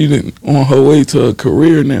school. She didn't on her way to a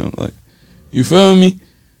career now. Like, you feel me?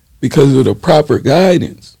 Because of the proper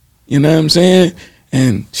guidance. You know what I'm saying?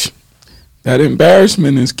 And that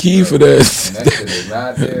embarrassment is key for that. And that shit is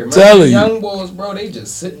not there. Telling you. Young boys, bro, they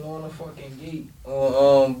just sitting on the fucking gate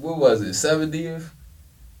on what was it, 70th?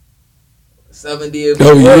 70th.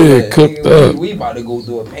 Oh yeah, man. cooked Nigga, up. We about to go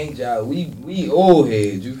do a paint job. We old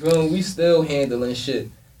heads, you feel me? We still handling shit.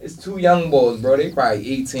 It's two young boys, bro. They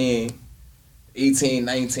probably 18,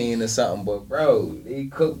 19 or something. But, bro, they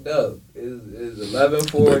cooked up. It's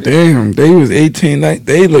 11:40. But damn, they was 18.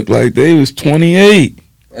 They looked like they was 28.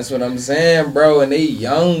 That's what I'm saying, bro. And they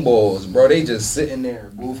young boys, bro. They just sitting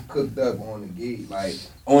there, both cooked up on the gate, like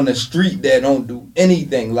on the street that don't do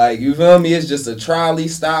anything. Like, you feel me? It's just a trolley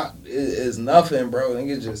stop. It's nothing, bro.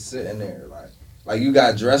 Niggas just sitting there, like you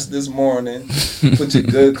got dressed this morning, put your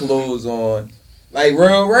good clothes on, like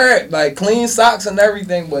real rap, like clean socks and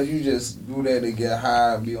everything, but you just do that to get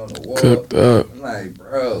high and be on the wall. Cooked up. I'm like,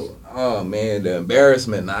 bro, oh man, the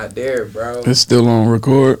embarrassment not there, bro. It's still on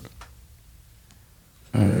record.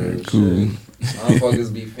 Cool.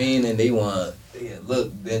 Motherfuckers be fiending, they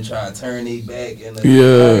look, then try to turn they back. And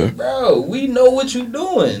Yeah. like, bro, we know what you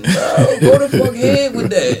doing, bro. Go the fuck ahead with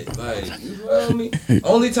that. Like, you feel me?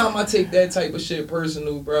 Only time I take that type of shit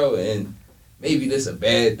personal, bro, and maybe this a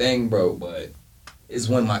bad thing, bro, but it's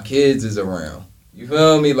when my kids is around. You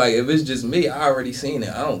feel me? Like, if it's just me, I already seen it.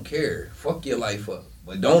 I don't care. Fuck your life up.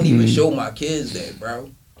 But don't even show my kids that,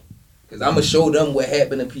 bro. Because I'm going to show them what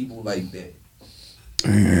happened to people like that.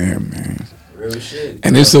 Yeah, man. Real shit.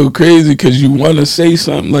 And it's so crazy because you want to say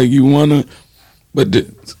something like you want to, but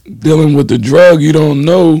dealing with the drug, you don't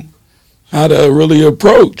know how to really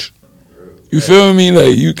approach. You feel me?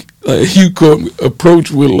 Like you could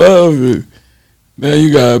approach with love, and now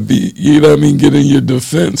you gotta be, you know what I mean, get in your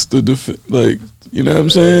defense to like, you know what I'm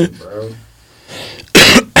saying? Bro.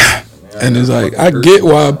 And it's like, I get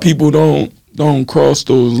why people don't cross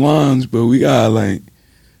those lines, but we gotta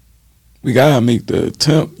make the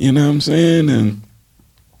attempt, you know what I'm saying? And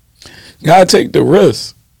gotta take the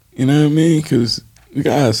risk, you know what I mean? Because we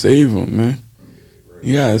gotta save them, man.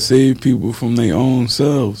 You gotta save people from their own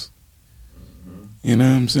selves. You know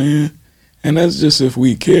what I'm saying? And that's just if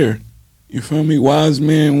we care. You feel me? Wise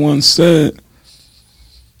man once said,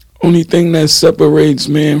 only thing that separates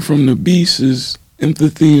man from the beast is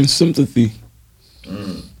empathy and sympathy.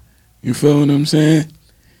 You feel what I'm saying?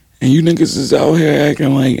 And you niggas is out here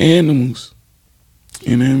acting like animals.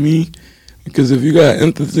 You know what I mean? Because if you got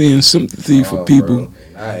empathy and sympathy for people. Bro,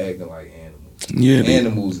 not acting like animals. Yeah.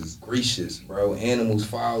 Animals is gracious, bro. Animals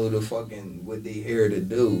follow the fucking what they here to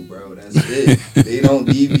do, bro. That's it. They don't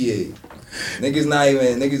deviate.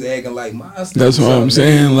 Niggas acting like monsters. That's what I'm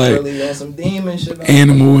saying. Like, really on some demon shit.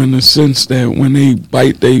 Animal in the sense that when they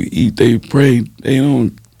bite, they eat, they pray. They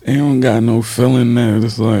don't got no feeling that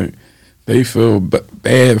it's like they feel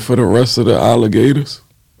bad for the rest of the alligators.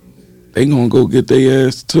 They gonna go get their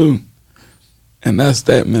ass too. And that's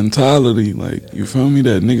that mentality. Like, you feel me?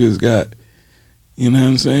 That niggas got, you know what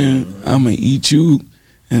I'm saying? I'ma eat you,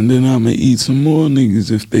 and then I'ma eat some more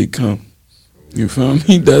niggas if they come. You feel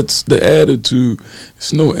me? That's the attitude.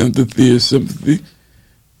 It's no empathy or sympathy.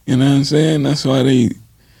 You know what I'm saying? That's why they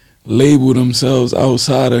label themselves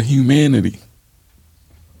outside of humanity.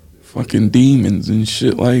 Fucking demons and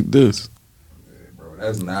shit like this. Bro,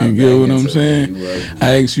 that's not. You get what I'm saying?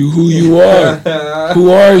 I ask you who you are. Who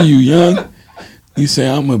are you, young? You say,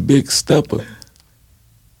 I'm a big stepper.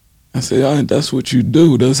 I say, all right, that's what you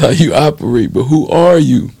do. That's how you operate. But who are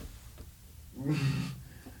you?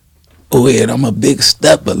 Oh, yeah, I'm a big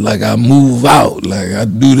stepper. Like, I move out. Like, I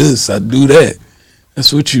do this, I do that.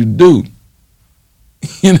 That's what you do.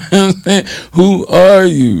 You know what I'm saying? Who are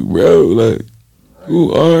you, bro? Like,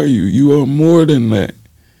 who are you? You are more than that.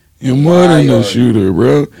 You're more than a shooter,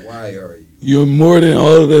 bro. Why are you? You're more than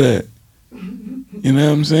all of that. You know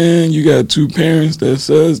what I'm saying? You got two parents that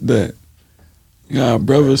says that. You got a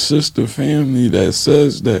brother, sister, family that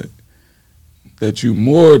says that. That you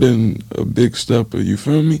more than a big stepper. You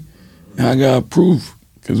feel me? And I got proof.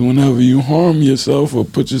 Because whenever you harm yourself or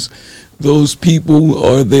those people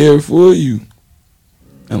are there for you.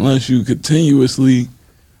 Unless you continuously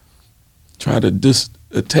try to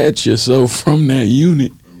disattach yourself from that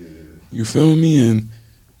unit. You feel me? And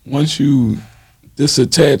once you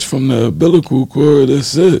disattach from the umbilical cord,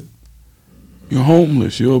 that's it. You're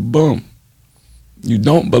homeless. You're a bum. You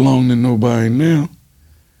don't belong to nobody now.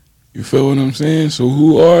 You feel what I'm saying? So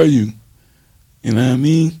who are you? You know what I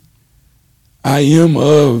mean? I am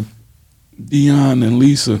of Dion and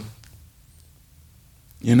Lisa.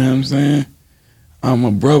 You know what I'm saying? I'm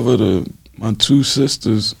a brother to my two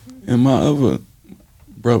sisters and my other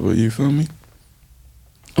brother, you feel me?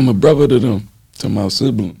 I'm a brother to them, to my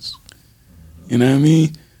siblings. You know what I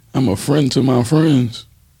mean? I'm a friend to my friends.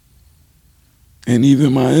 And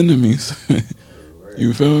even my enemies.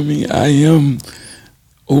 You feel me? I am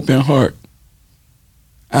open heart.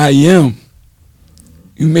 I am.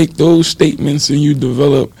 You make those statements and you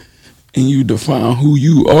develop and you define who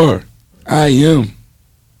you are. I am.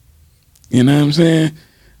 You know what I'm saying?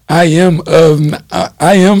 I am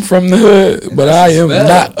from the hood, but I am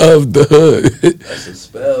not of the hood. That's a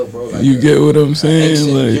spell, bro. Like you get what I'm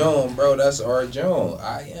saying? Like Joan, bro, that's our Joan.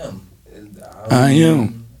 I am.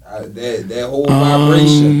 That whole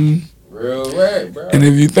vibration. Real right, bro. And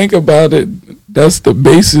if you think about it, that's the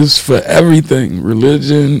basis for everything.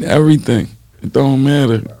 Religion, everything. It don't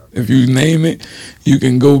matter. If you name it, you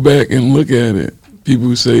can go back and look at it.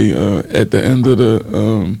 People say at the end of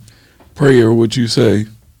the prayer, what you say?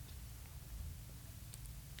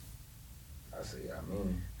 I say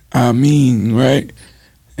Amen. Amen, right?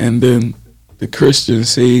 And then the Christians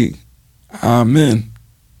say Amen,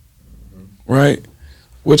 right?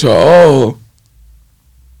 Which are all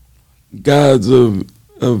gods of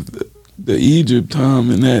the Egypt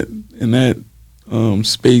time in that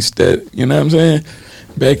space that, you know what I'm saying?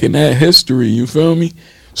 Back in that history, you feel me?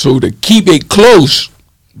 So to keep it close,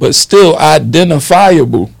 but still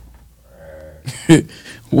identifiable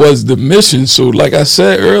was the mission. So like I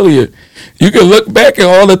said earlier, you can look back at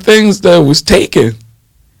all the things that was taken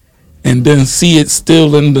and then see it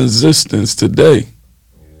still in existence today.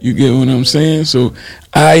 You get what I'm saying? So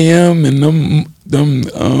I am and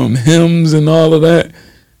them hymns and all of that,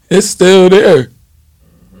 it's still there.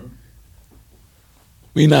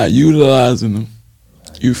 We not utilizing them.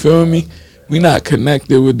 You feel me? We not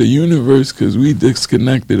connected with the universe because we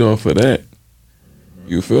disconnected off of that.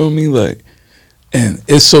 You feel me? Like, and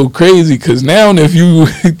it's so crazy because now if you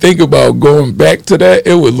think about going back to that,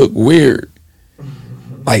 it would look weird.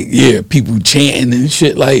 Like, yeah, people chanting and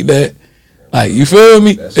shit like that. Like, you feel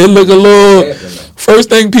me? It look a little, first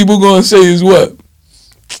thing people gonna say is what?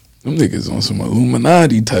 Them niggas on some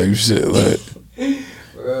Illuminati type shit. Like,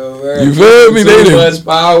 Bro, you feel me? Too much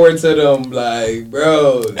power to them, like,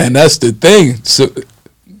 bro. And that's the thing. So,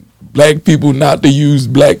 black people not to use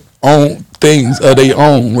black owned things of their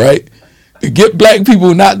own, right? To get black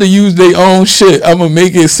people not to use their own shit, I'm gonna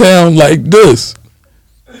make it sound like this.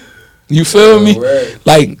 You feel me? Right.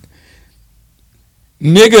 Like,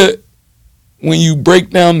 nigga, when you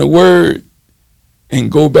break down the word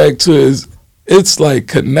and go back to it's like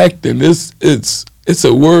connecting. It's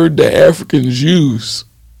a word that Africans use.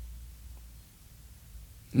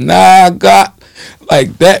 Nah, got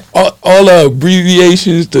like that. All the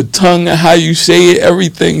abbreviations, the tongue, and how you say it,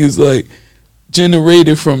 everything is like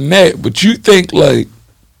generated from that. But you think like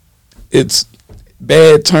it's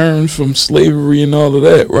bad terms from slavery and all of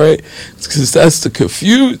that, right? Because that's the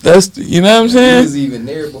confused. That's the, you know what I'm saying? He was even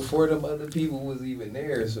there before them other people was even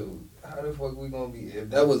there. So how the fuck we gonna be if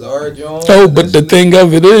that was our John? Oh, but the thing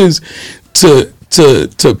of it is,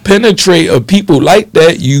 to penetrate a people like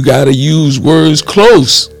that, you gotta use words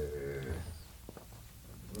close.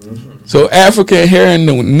 So African hearing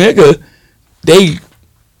the nigga, they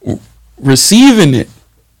receiving it.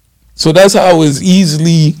 So that's how it's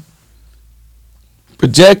easily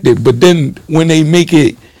projected. But then when they make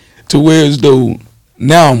it to where as though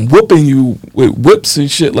now I'm whooping you with whips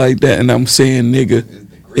and shit like that, and I'm saying nigga,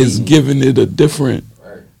 it's giving it a different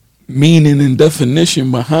meaning and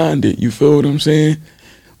definition behind it. You feel what I'm saying?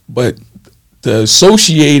 But to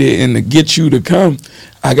associate it and to get you to come,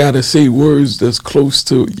 I gotta say words that's close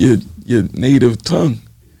to your native tongue.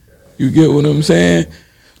 You get what I'm saying?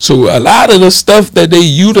 So a lot of the stuff that they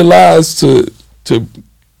utilize to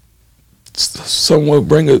somewhat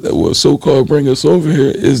bring us, or so-called bring us over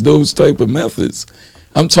here, is those type of methods.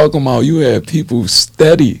 I'm talking about you have people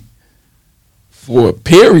study for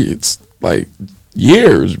periods, like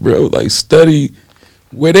years, bro, like study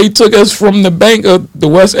where they took us from the bank of the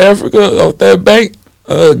West Africa, off that bank,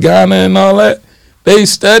 Ghana and all that. They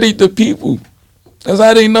studied the people. That's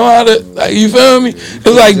how they know how to, like, you feel me? It's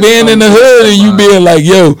like being in the hood and you being like,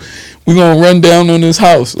 yo, we gonna run down on this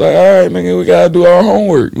house. Like, all right, nigga, we gotta do our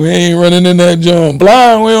homework. We ain't running in that joint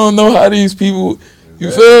blind. We don't know how these people,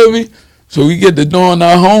 you feel me? So we get to doing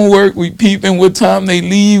our homework. We peeping what time they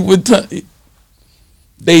leave, what time,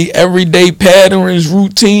 they everyday patterns,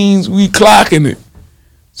 routines, we clocking it.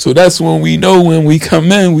 So that's when we know when we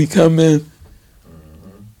come in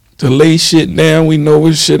to lay shit down. We know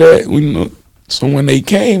where shit at. We know. So when they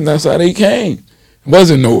came, that's how they came. It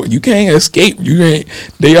wasn't no, you can't escape.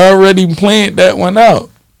 They already planned that one out.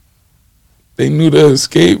 They knew the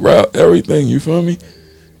escape route, everything, you feel me?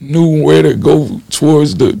 Knew where to go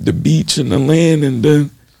towards the beach and the land, and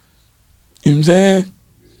then, you know what I'm saying?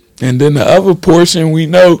 And then the other portion, we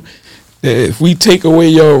know that if we take away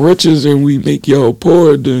y'all riches and we make y'all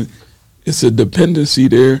poor, then it's a dependency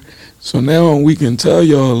there. So now we can tell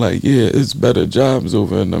y'all, like, yeah, it's better jobs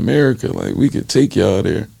over in America. Like, we could take y'all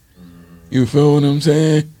there. You feel what I'm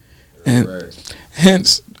saying? And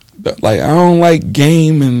hence, like, I don't like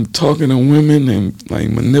game and talking to women and, like,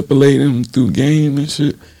 manipulating them through game and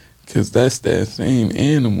shit, because that's that same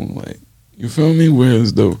animal. Like, you feel me?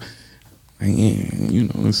 Whereas, though, like, yeah, you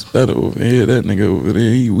know, it's better over here. That nigga over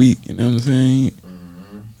there, he weak. You know what I'm saying?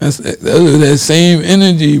 That's that same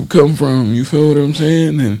energy come from. You feel what I'm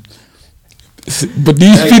saying? And but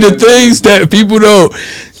these be the things that people don't.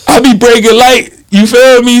 I be breaking light. You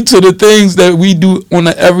feel me? To the things that we do on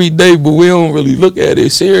an everyday, but we don't really look at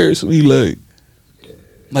it seriously. Like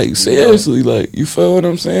seriously, like, you feel what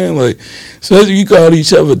I'm saying? Like, so you call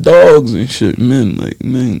each other dogs and shit, men. Like,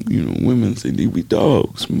 men, you know, women say they be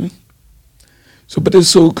dogs, man. So, but it's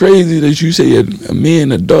so crazy that you say a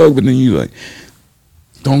man a dog, but then you like,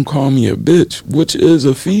 don't call me a bitch, which is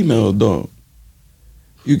a female dog.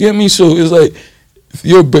 You get me? So it's like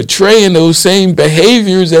you're betraying those same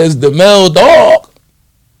behaviors as the male dog.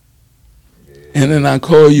 And then I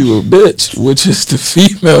call you a bitch, which is the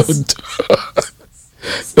female dog.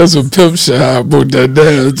 That's a pimp shot. I put that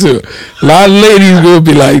down too. A lot of ladies will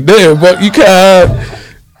be like, damn, but you can't.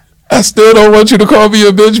 I still don't want you to call me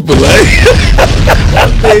a bitch, but like.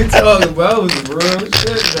 They talking about was real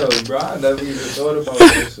shit though, bro. I never even thought about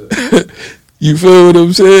this shit. You feel what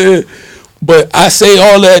I'm saying? But I say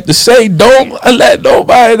all that to say, don't let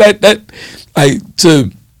nobody that like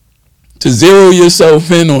to zero yourself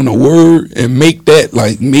in on a word and make that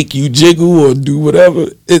like make you jiggle or do whatever.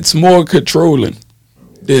 It's more controlling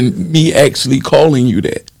than me actually calling you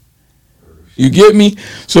that. You get me?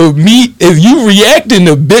 So if you reacting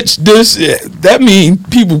to bitch this, that means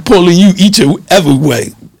people pulling you each and every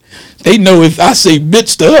way. They know if I say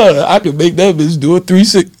bitch to her, I can make that bitch do a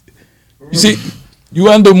 360. You see? You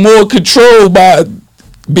under more control by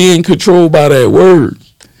being controlled by that word.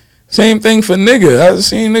 Same thing for nigga. I've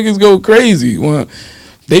seen niggas go crazy when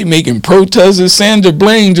they making protesters. Sandra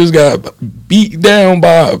Bland just got beat down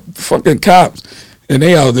by fucking cops, and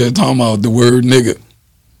they out there talking about the word nigga.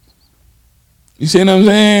 You see what I'm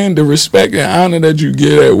saying? The respect and honor that you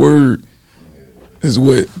get that word is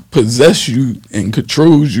what possess you and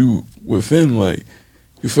controls you within. Like,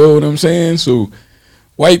 you feel what I'm saying? So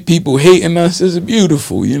white people hating us is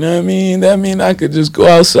beautiful. You know what I mean? That mean I could just go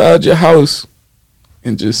outside your house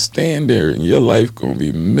and just stand there and your life gonna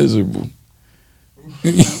be miserable.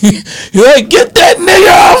 You're like, get that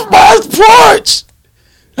nigga off my porch.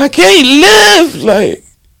 I can't live. Like,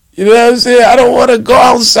 you know what I'm saying? I don't want to go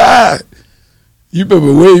outside. You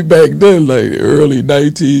remember way back then, like early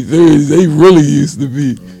 1930s, they really used to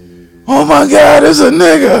be, oh my God, it's a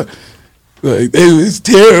nigga. Like, they was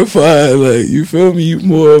terrified. Like, you feel me? You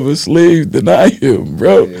more of a slave than I am,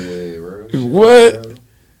 bro. Yeah, bro. What?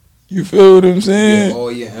 You feel what I'm saying? Get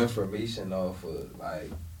all your information off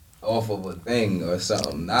of a thing or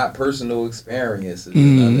something, not personal experiences.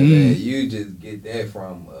 None of that. You just get that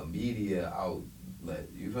from a media outlet.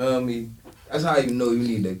 You feel me? That's how you know you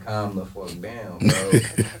need to calm the fuck down, bro.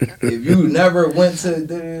 If you never went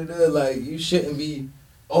to like, you shouldn't be,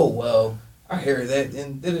 oh, well, I heard that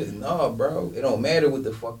and no, bro. It don't matter what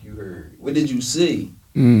the fuck you heard. What did you see?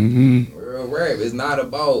 Real rap. It's not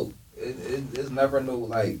about, it's never no,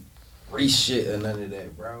 like, race shit or none of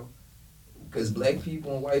that, bro. Because black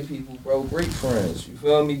people and white people, bro, great friends. You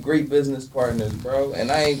feel me? Great business partners, bro.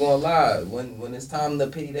 And I ain't gonna lie. When it's time to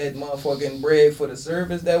pay that motherfucking bread for the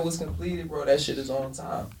service that was completed, bro, that shit is on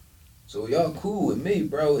time. So y'all cool with me,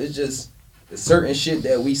 bro. It's just the certain shit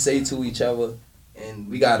that we say to each other, and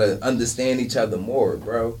we gotta understand each other more,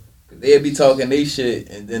 bro. Because they'll be talking they shit,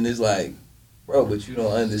 and then it's like, bro, but you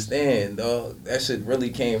don't understand, dog. That shit really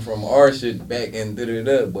came from our shit back and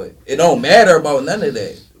da-da-da. But it don't matter about none of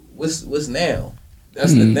that. What's now?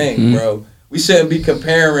 That's the thing, bro. We shouldn't be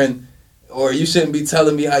comparing, or you shouldn't be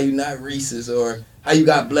telling me how you not racist or how you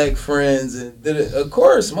got black friends. And of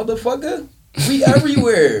course, motherfucker, we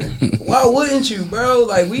everywhere. Why wouldn't you, bro?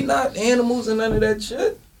 Like, we not animals and none of that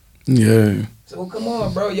shit. Yeah. So come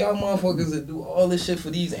on, bro. Y'all motherfuckers that do all this shit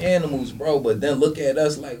for these animals, bro. But then look at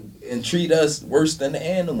us like and treat us worse than the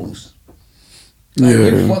animals. Like, Yeah.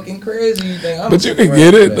 you're fucking crazy. You think I'm But you can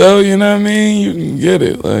get it, though, you know what I mean? You can get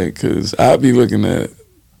it, like, because I be looking at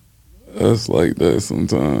us like that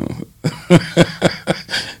sometimes.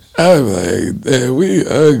 I'm like, damn, we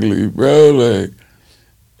ugly, bro. Like,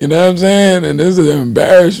 you know what I'm saying? And this is an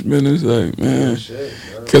embarrassment. It's like, man.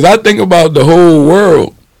 Because I think about the whole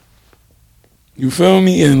world. You feel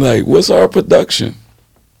me? And, like, what's our production?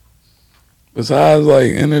 Besides,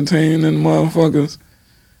 like, entertaining motherfuckers.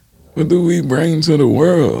 What do we bring to the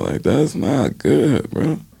world? Like, that's not good,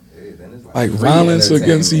 bro. Yeah, like violence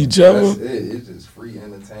against each other. That's it. It's just free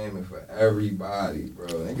entertainment for everybody, bro.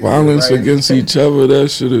 Violence against each other, that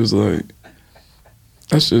shit is like,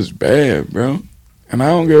 that's just bad, bro. And I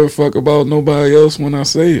don't give a fuck about nobody else when I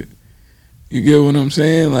say it. You get what I'm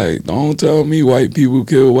saying? Like, don't tell me white people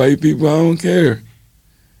kill white people. I don't care.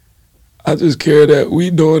 I just care that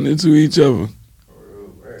we doing it to each other.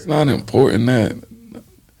 It's not important that,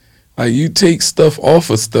 like, you take stuff off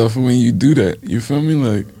of stuff when you do that. You feel me?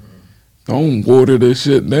 Like, don't water this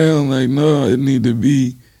shit down. Like, no, it need to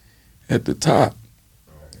be at the top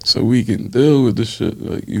so we can deal with the shit.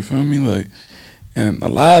 Like, you feel me? Like, and a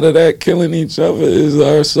lot of that killing each other is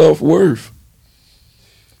our self-worth.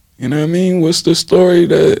 You know what I mean? What's the story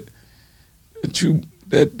that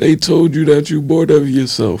they told you that you bored of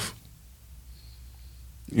yourself?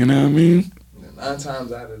 You know what I mean? 9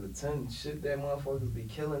 times out of the 10, shit that motherfuckers be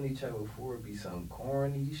killing each other for be some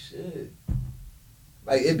corny shit.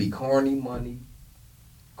 Like, it be corny money,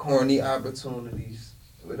 corny opportunities.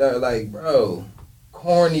 Without, like, bro,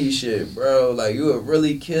 corny shit, bro. Like, you would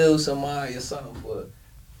really kill somebody or something for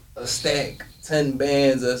a stack, 10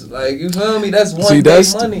 bands. That's like, you feel me? That's one day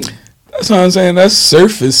money. That's what I'm saying. That's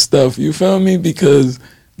surface stuff. You feel me? Because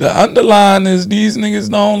the underline is these niggas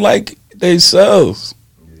don't like themselves.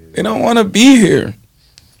 They don't want to be here.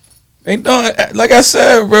 They don't, like I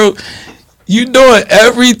said, bro, you doing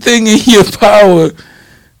everything in your power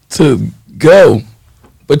to go.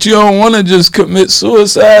 But you don't want to just commit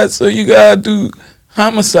suicide, so you got to do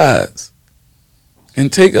homicides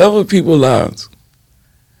and take other people's lives.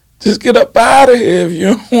 Just get up out of here if you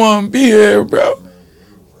don't want to be here, bro.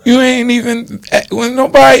 You ain't even, when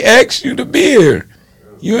nobody asks you to be here,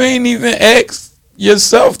 you ain't even asked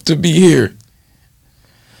yourself to be here.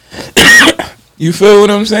 You feel what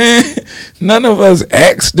I'm saying? None of us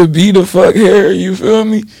asked to be the fuck here, you feel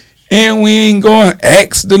me? And we ain't going to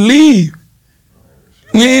ask to leave.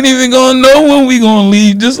 We ain't even gonna know when we gonna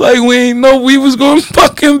leave, just like we ain't know we was gonna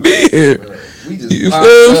fucking be here. We just You popped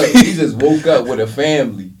feel up. me? We just woke up with a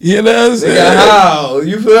family. You know what I'm saying? Nigga, how?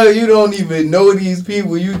 You feel you don't even know these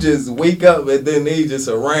people. You just wake up and then they just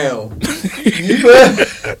around. You feel?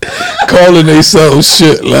 Calling themselves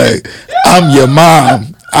shit like, I'm your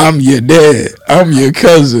mom, I'm your dad, I'm your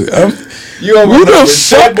cousin. You don't Who the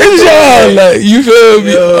fuck is y'all? Like, you feel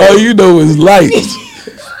me? Yo. All you know is lights.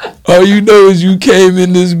 All you know is you came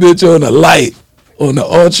in this bitch on a light, on the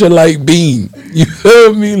ultralight beam. You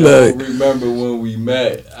feel me? I Like, don't remember when we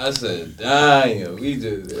met. I said, damn, we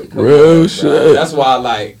just Real bro. shit. That's why,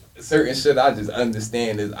 like, certain shit I just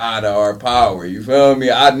understand is out of our power. You feel me?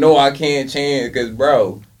 I know I can't change because,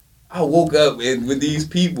 bro, I woke up with these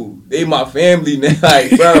people. They my family now.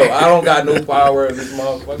 Like, bro, I don't got no power in this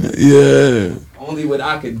motherfucker. yeah. Only what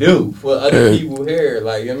I could do for other Yeah. people here.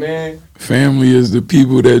 Like, you know, man. Family is the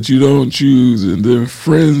people that you don't choose, and then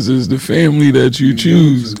friends is the family that you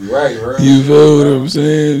choose. Right, right. You feel what I'm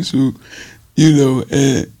saying? So, you know,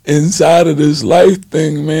 and inside of this life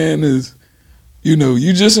thing, man, is, you know,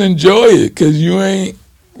 you just enjoy it because you ain't,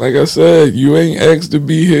 like I said, you ain't asked to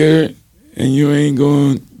be here and you ain't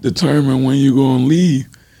going to determine when you going to leave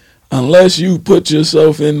unless you put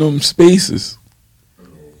yourself in them spaces.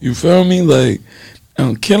 You feel me? Like,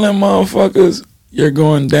 killing motherfuckers, you're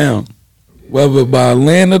going down. Whether by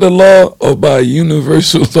land of the law or by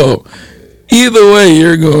universal law. Either way,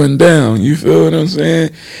 you're going down. You feel what I'm saying?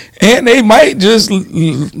 And they might just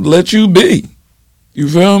let you be. You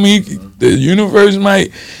feel me? The universe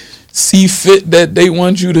might see fit that they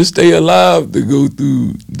want you to stay alive to go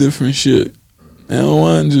through different shit. They don't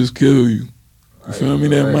want to just kill you. You feel me?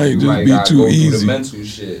 That might just be too easy. The mental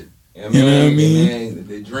shit. You know what I mean? And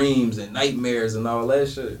the dreams and nightmares and all that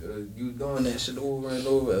shit. You doing that shit over and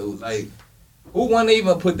over. It was like, who want to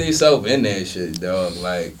even put themselves in that shit, dog?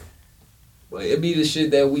 Like, but it be the shit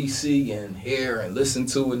that we see and hear and listen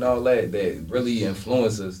to and all that that really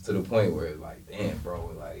influence us to the point where it's like, damn, bro,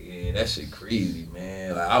 like, yeah, that shit crazy,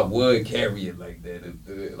 man. Like, I would carry it like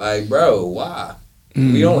that. Like, bro, why?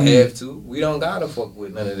 Mm-hmm. We don't have to. We don't gotta fuck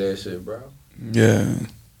with none of that shit, bro. Yeah.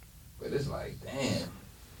 But it's like, damn.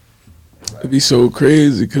 It'd be so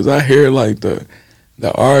crazy because I hear like the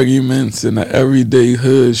arguments and the everyday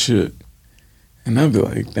hood shit. And I'd be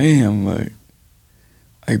like, damn, like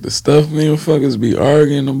the stuff me and fuckers be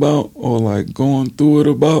arguing about or like going through it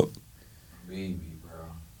about. Baby, bro.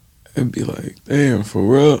 It'd be like, damn, for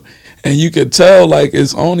real. And you could tell like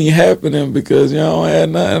it's only happening because y'all don't have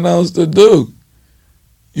nothing else to do.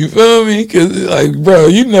 You feel me? Cause like, bro,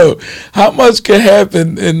 you know how much can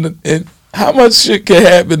happen in how much shit can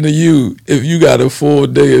happen to you if you got a full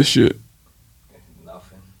day of shit?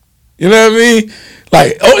 Nothing. You know what I mean?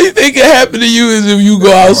 Like, only thing can happen to you is if you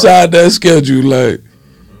go outside that schedule. Like,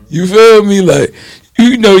 you feel me? Like,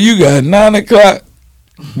 you know, you got 9 o'clock,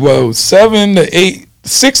 well, 7 to 8,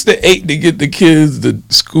 6 to 8 to get the kids to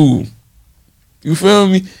school. You feel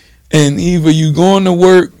me? And either you going to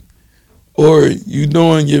work or you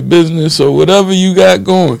doing your business or whatever you got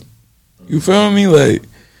going. You feel me? Like,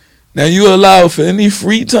 now you allow for any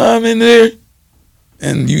free time in there,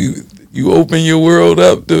 and you open your world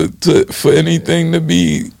up to for anything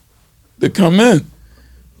to come in.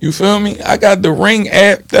 You feel me? I got the Ring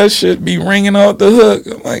app. That shit be ringing off the hook.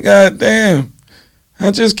 I'm like, God damn. I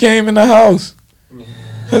just came in the house.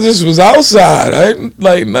 I just was outside.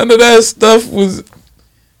 Like none of that stuff was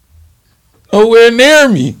nowhere near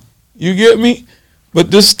me. You get me?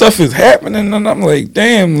 But this stuff is happening, and I'm like,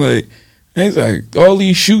 damn, like, it's like all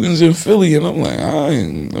these shootings in Philly, and I'm like, I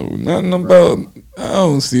ain't know nothing about. I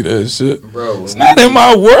don't see that shit. Bro, it's not in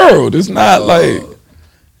my world. It's not like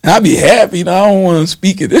I be happy. And I don't want to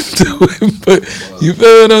speak it into it, but you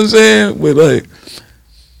feel what I'm saying? But like,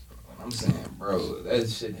 I'm saying, bro, that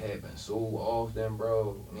shit happens so often,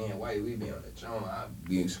 bro. Me and White, we be on the joint. I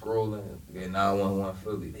be scrolling, get 911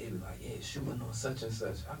 Philly. They be like, yeah, shooting on such and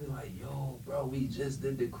such. I be like, yo, bro, we just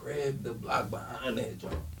did the crib, the block behind that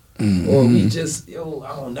joint. mm-hmm. Or we just, yo,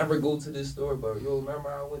 I don't never go to this store, but yo, remember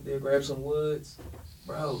I went there, grabbed some woods?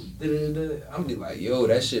 Bro, I'm be like, yo,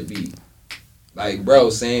 that shit be, like, bro,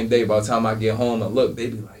 same day, by the time I get home and look, they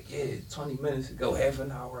be like, yeah, 20 minutes ago, half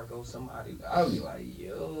an hour ago, somebody, I'll be like,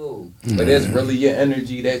 yo. But it's really your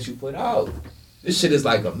energy that you put out. This shit is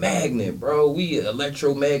like a magnet, bro. We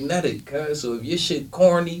electromagnetic, cuz. So if your shit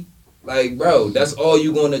corny, like, bro, that's all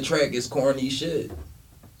you gonna attract is corny shit.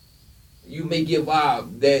 You make your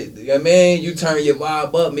vibe, you turn your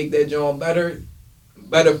vibe up, make that joint better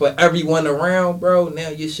for everyone around, bro. Now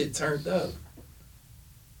your shit turned up.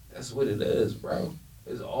 That's what it is, bro.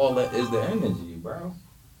 It's all that is the energy, bro.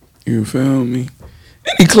 You feel me?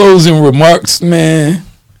 Any closing remarks, man?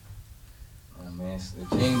 Man,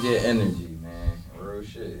 change your energy, man. Real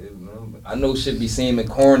shit. I know shit be seeming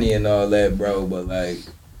corny and all that, bro, but like,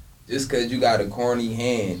 just cause you got a corny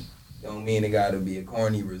hand, don't mean it gotta be a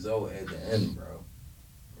corny result at the end, bro.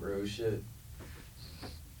 Real shit.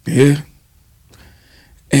 Yeah.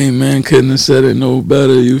 Hey, man, couldn't have said it no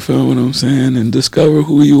better, you feel what I'm saying? And discover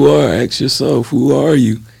who you are. Ask yourself, who are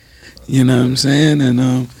you? You know what I'm saying?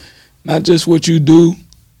 And not just what you do,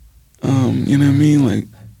 you know what I mean? Like,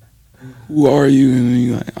 who are you? And then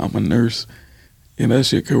you're like, I'm a nurse. And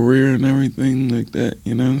that's your career and everything like that,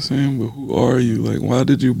 you know what I'm saying? But who are you? Like, why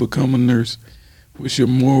did you become a nurse? What's your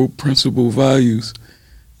moral principle values?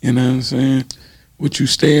 You know what I'm saying? What you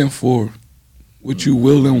stand for, what you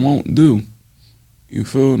will and won't do. You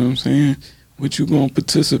feel what I'm saying? What you gonna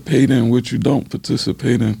participate in, what you don't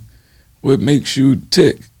participate in. What makes you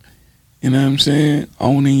tick. You know what I'm saying?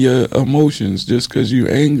 Owning your emotions. Just because you're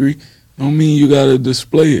angry don't mean you gotta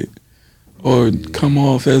display it or come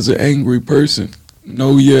off as an angry person.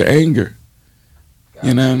 Know your anger.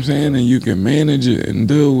 You know what I'm saying? And you can manage it and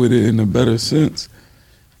deal with it in a better sense.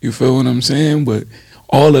 You feel what I'm saying? But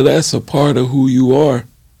all of that's a part of who you are.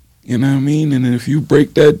 You know what I mean? And if you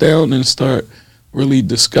break that down and start really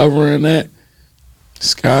discovering that,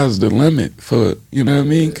 sky's the limit for, you know what I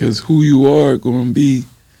mean? Because who you are going to be,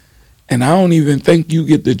 and I don't even think you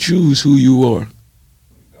get to choose who you are.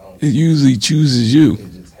 It usually chooses you.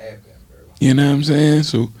 You know what I'm saying?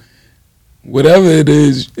 So whatever it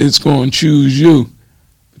is, it's going to choose you.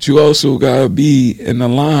 But you also got to be in the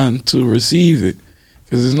line to receive it.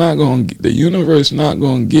 Because it's not going to, the universe not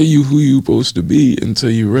going to give you who you're supposed to be until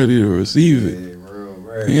you're ready to receive it.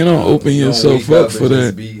 You don't open yourself up for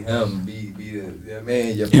that. Be him, be the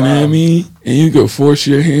man, your you know what I mean? And you could force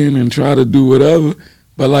your hand and try to do whatever.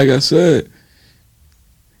 But like I said,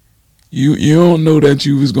 you don't know that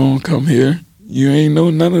you was going to come here. You ain't know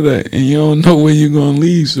none of that. And you don't know where you're going to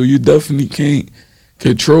leave. So you definitely can't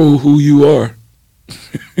control who you are.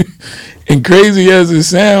 And crazy as it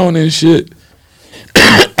sound and shit,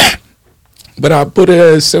 but I put it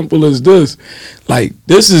as simple as this. Like,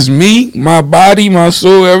 this is me, my body, my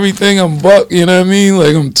soul, everything. I'm Buck, you know what I mean?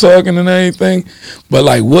 Like, I'm talking and everything. But,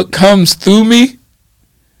 like, what comes through me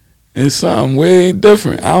is something way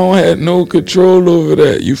different. I don't have no control over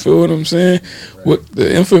that. You feel what I'm saying? What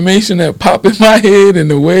the information that pop in my head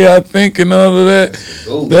and the way I think and all of that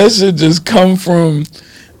should just come from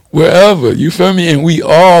wherever. You feel me? And we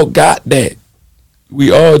all got that. We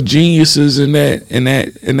all geniuses in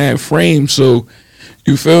that frame. So,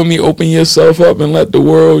 you feel me? Open yourself up and let the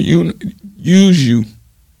world use you.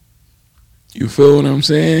 You feel what I'm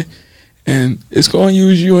saying? And it's going to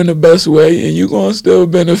use you in the best way, and you're going to still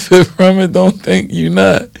benefit from it. Don't think you're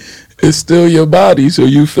not. It's still your body, so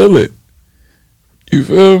you feel it. You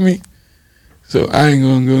feel me? So I ain't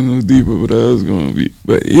going to go no deeper, but I was going to be.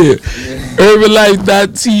 But yeah.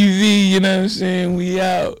 UrbanLife.tv, you know what I'm saying? We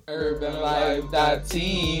out.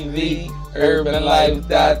 UrbanLife.tv,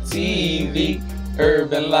 UrbanLife.tv,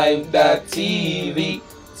 UrbanLife.tv,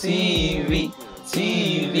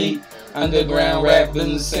 TV. Underground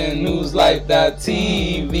rappers and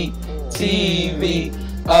newslife.tv, TV,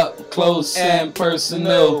 up close and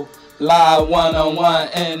personal, live one-on-one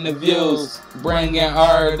interviews, bringing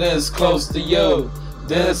artists close to you.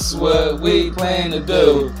 This what we plan to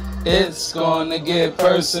do. It's gonna get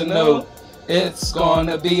personal. It's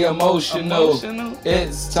gonna be emotional.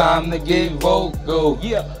 It's time to get vocal.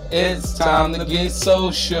 It's time to get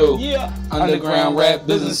social. Underground rap,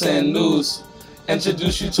 business, and news.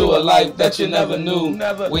 Introduce you to a life that you never knew.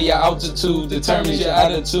 Where your altitude determines your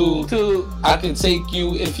attitude. I can take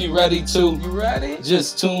you if you're ready to. You ready?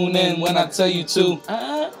 Just tune in when I tell you to.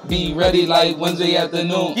 Be ready like Wednesday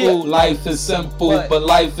afternoon. Ooh, life is simple, but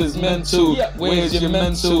life is mental. Where's your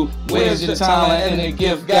mental? Where's your talent and the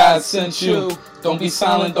gift God sent you? Don't be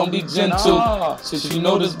silent, don't be gentle. Since you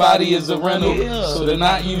know this body is a rental. So to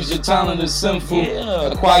not use your talent is sinful.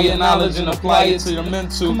 Acquire knowledge and apply it to your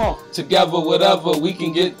mental. Together, whatever we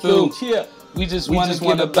can get through. We just want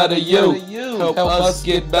a better you. Help us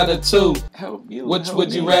get better too. Which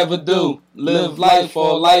would you rather do? Live life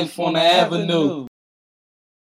or life on the avenue?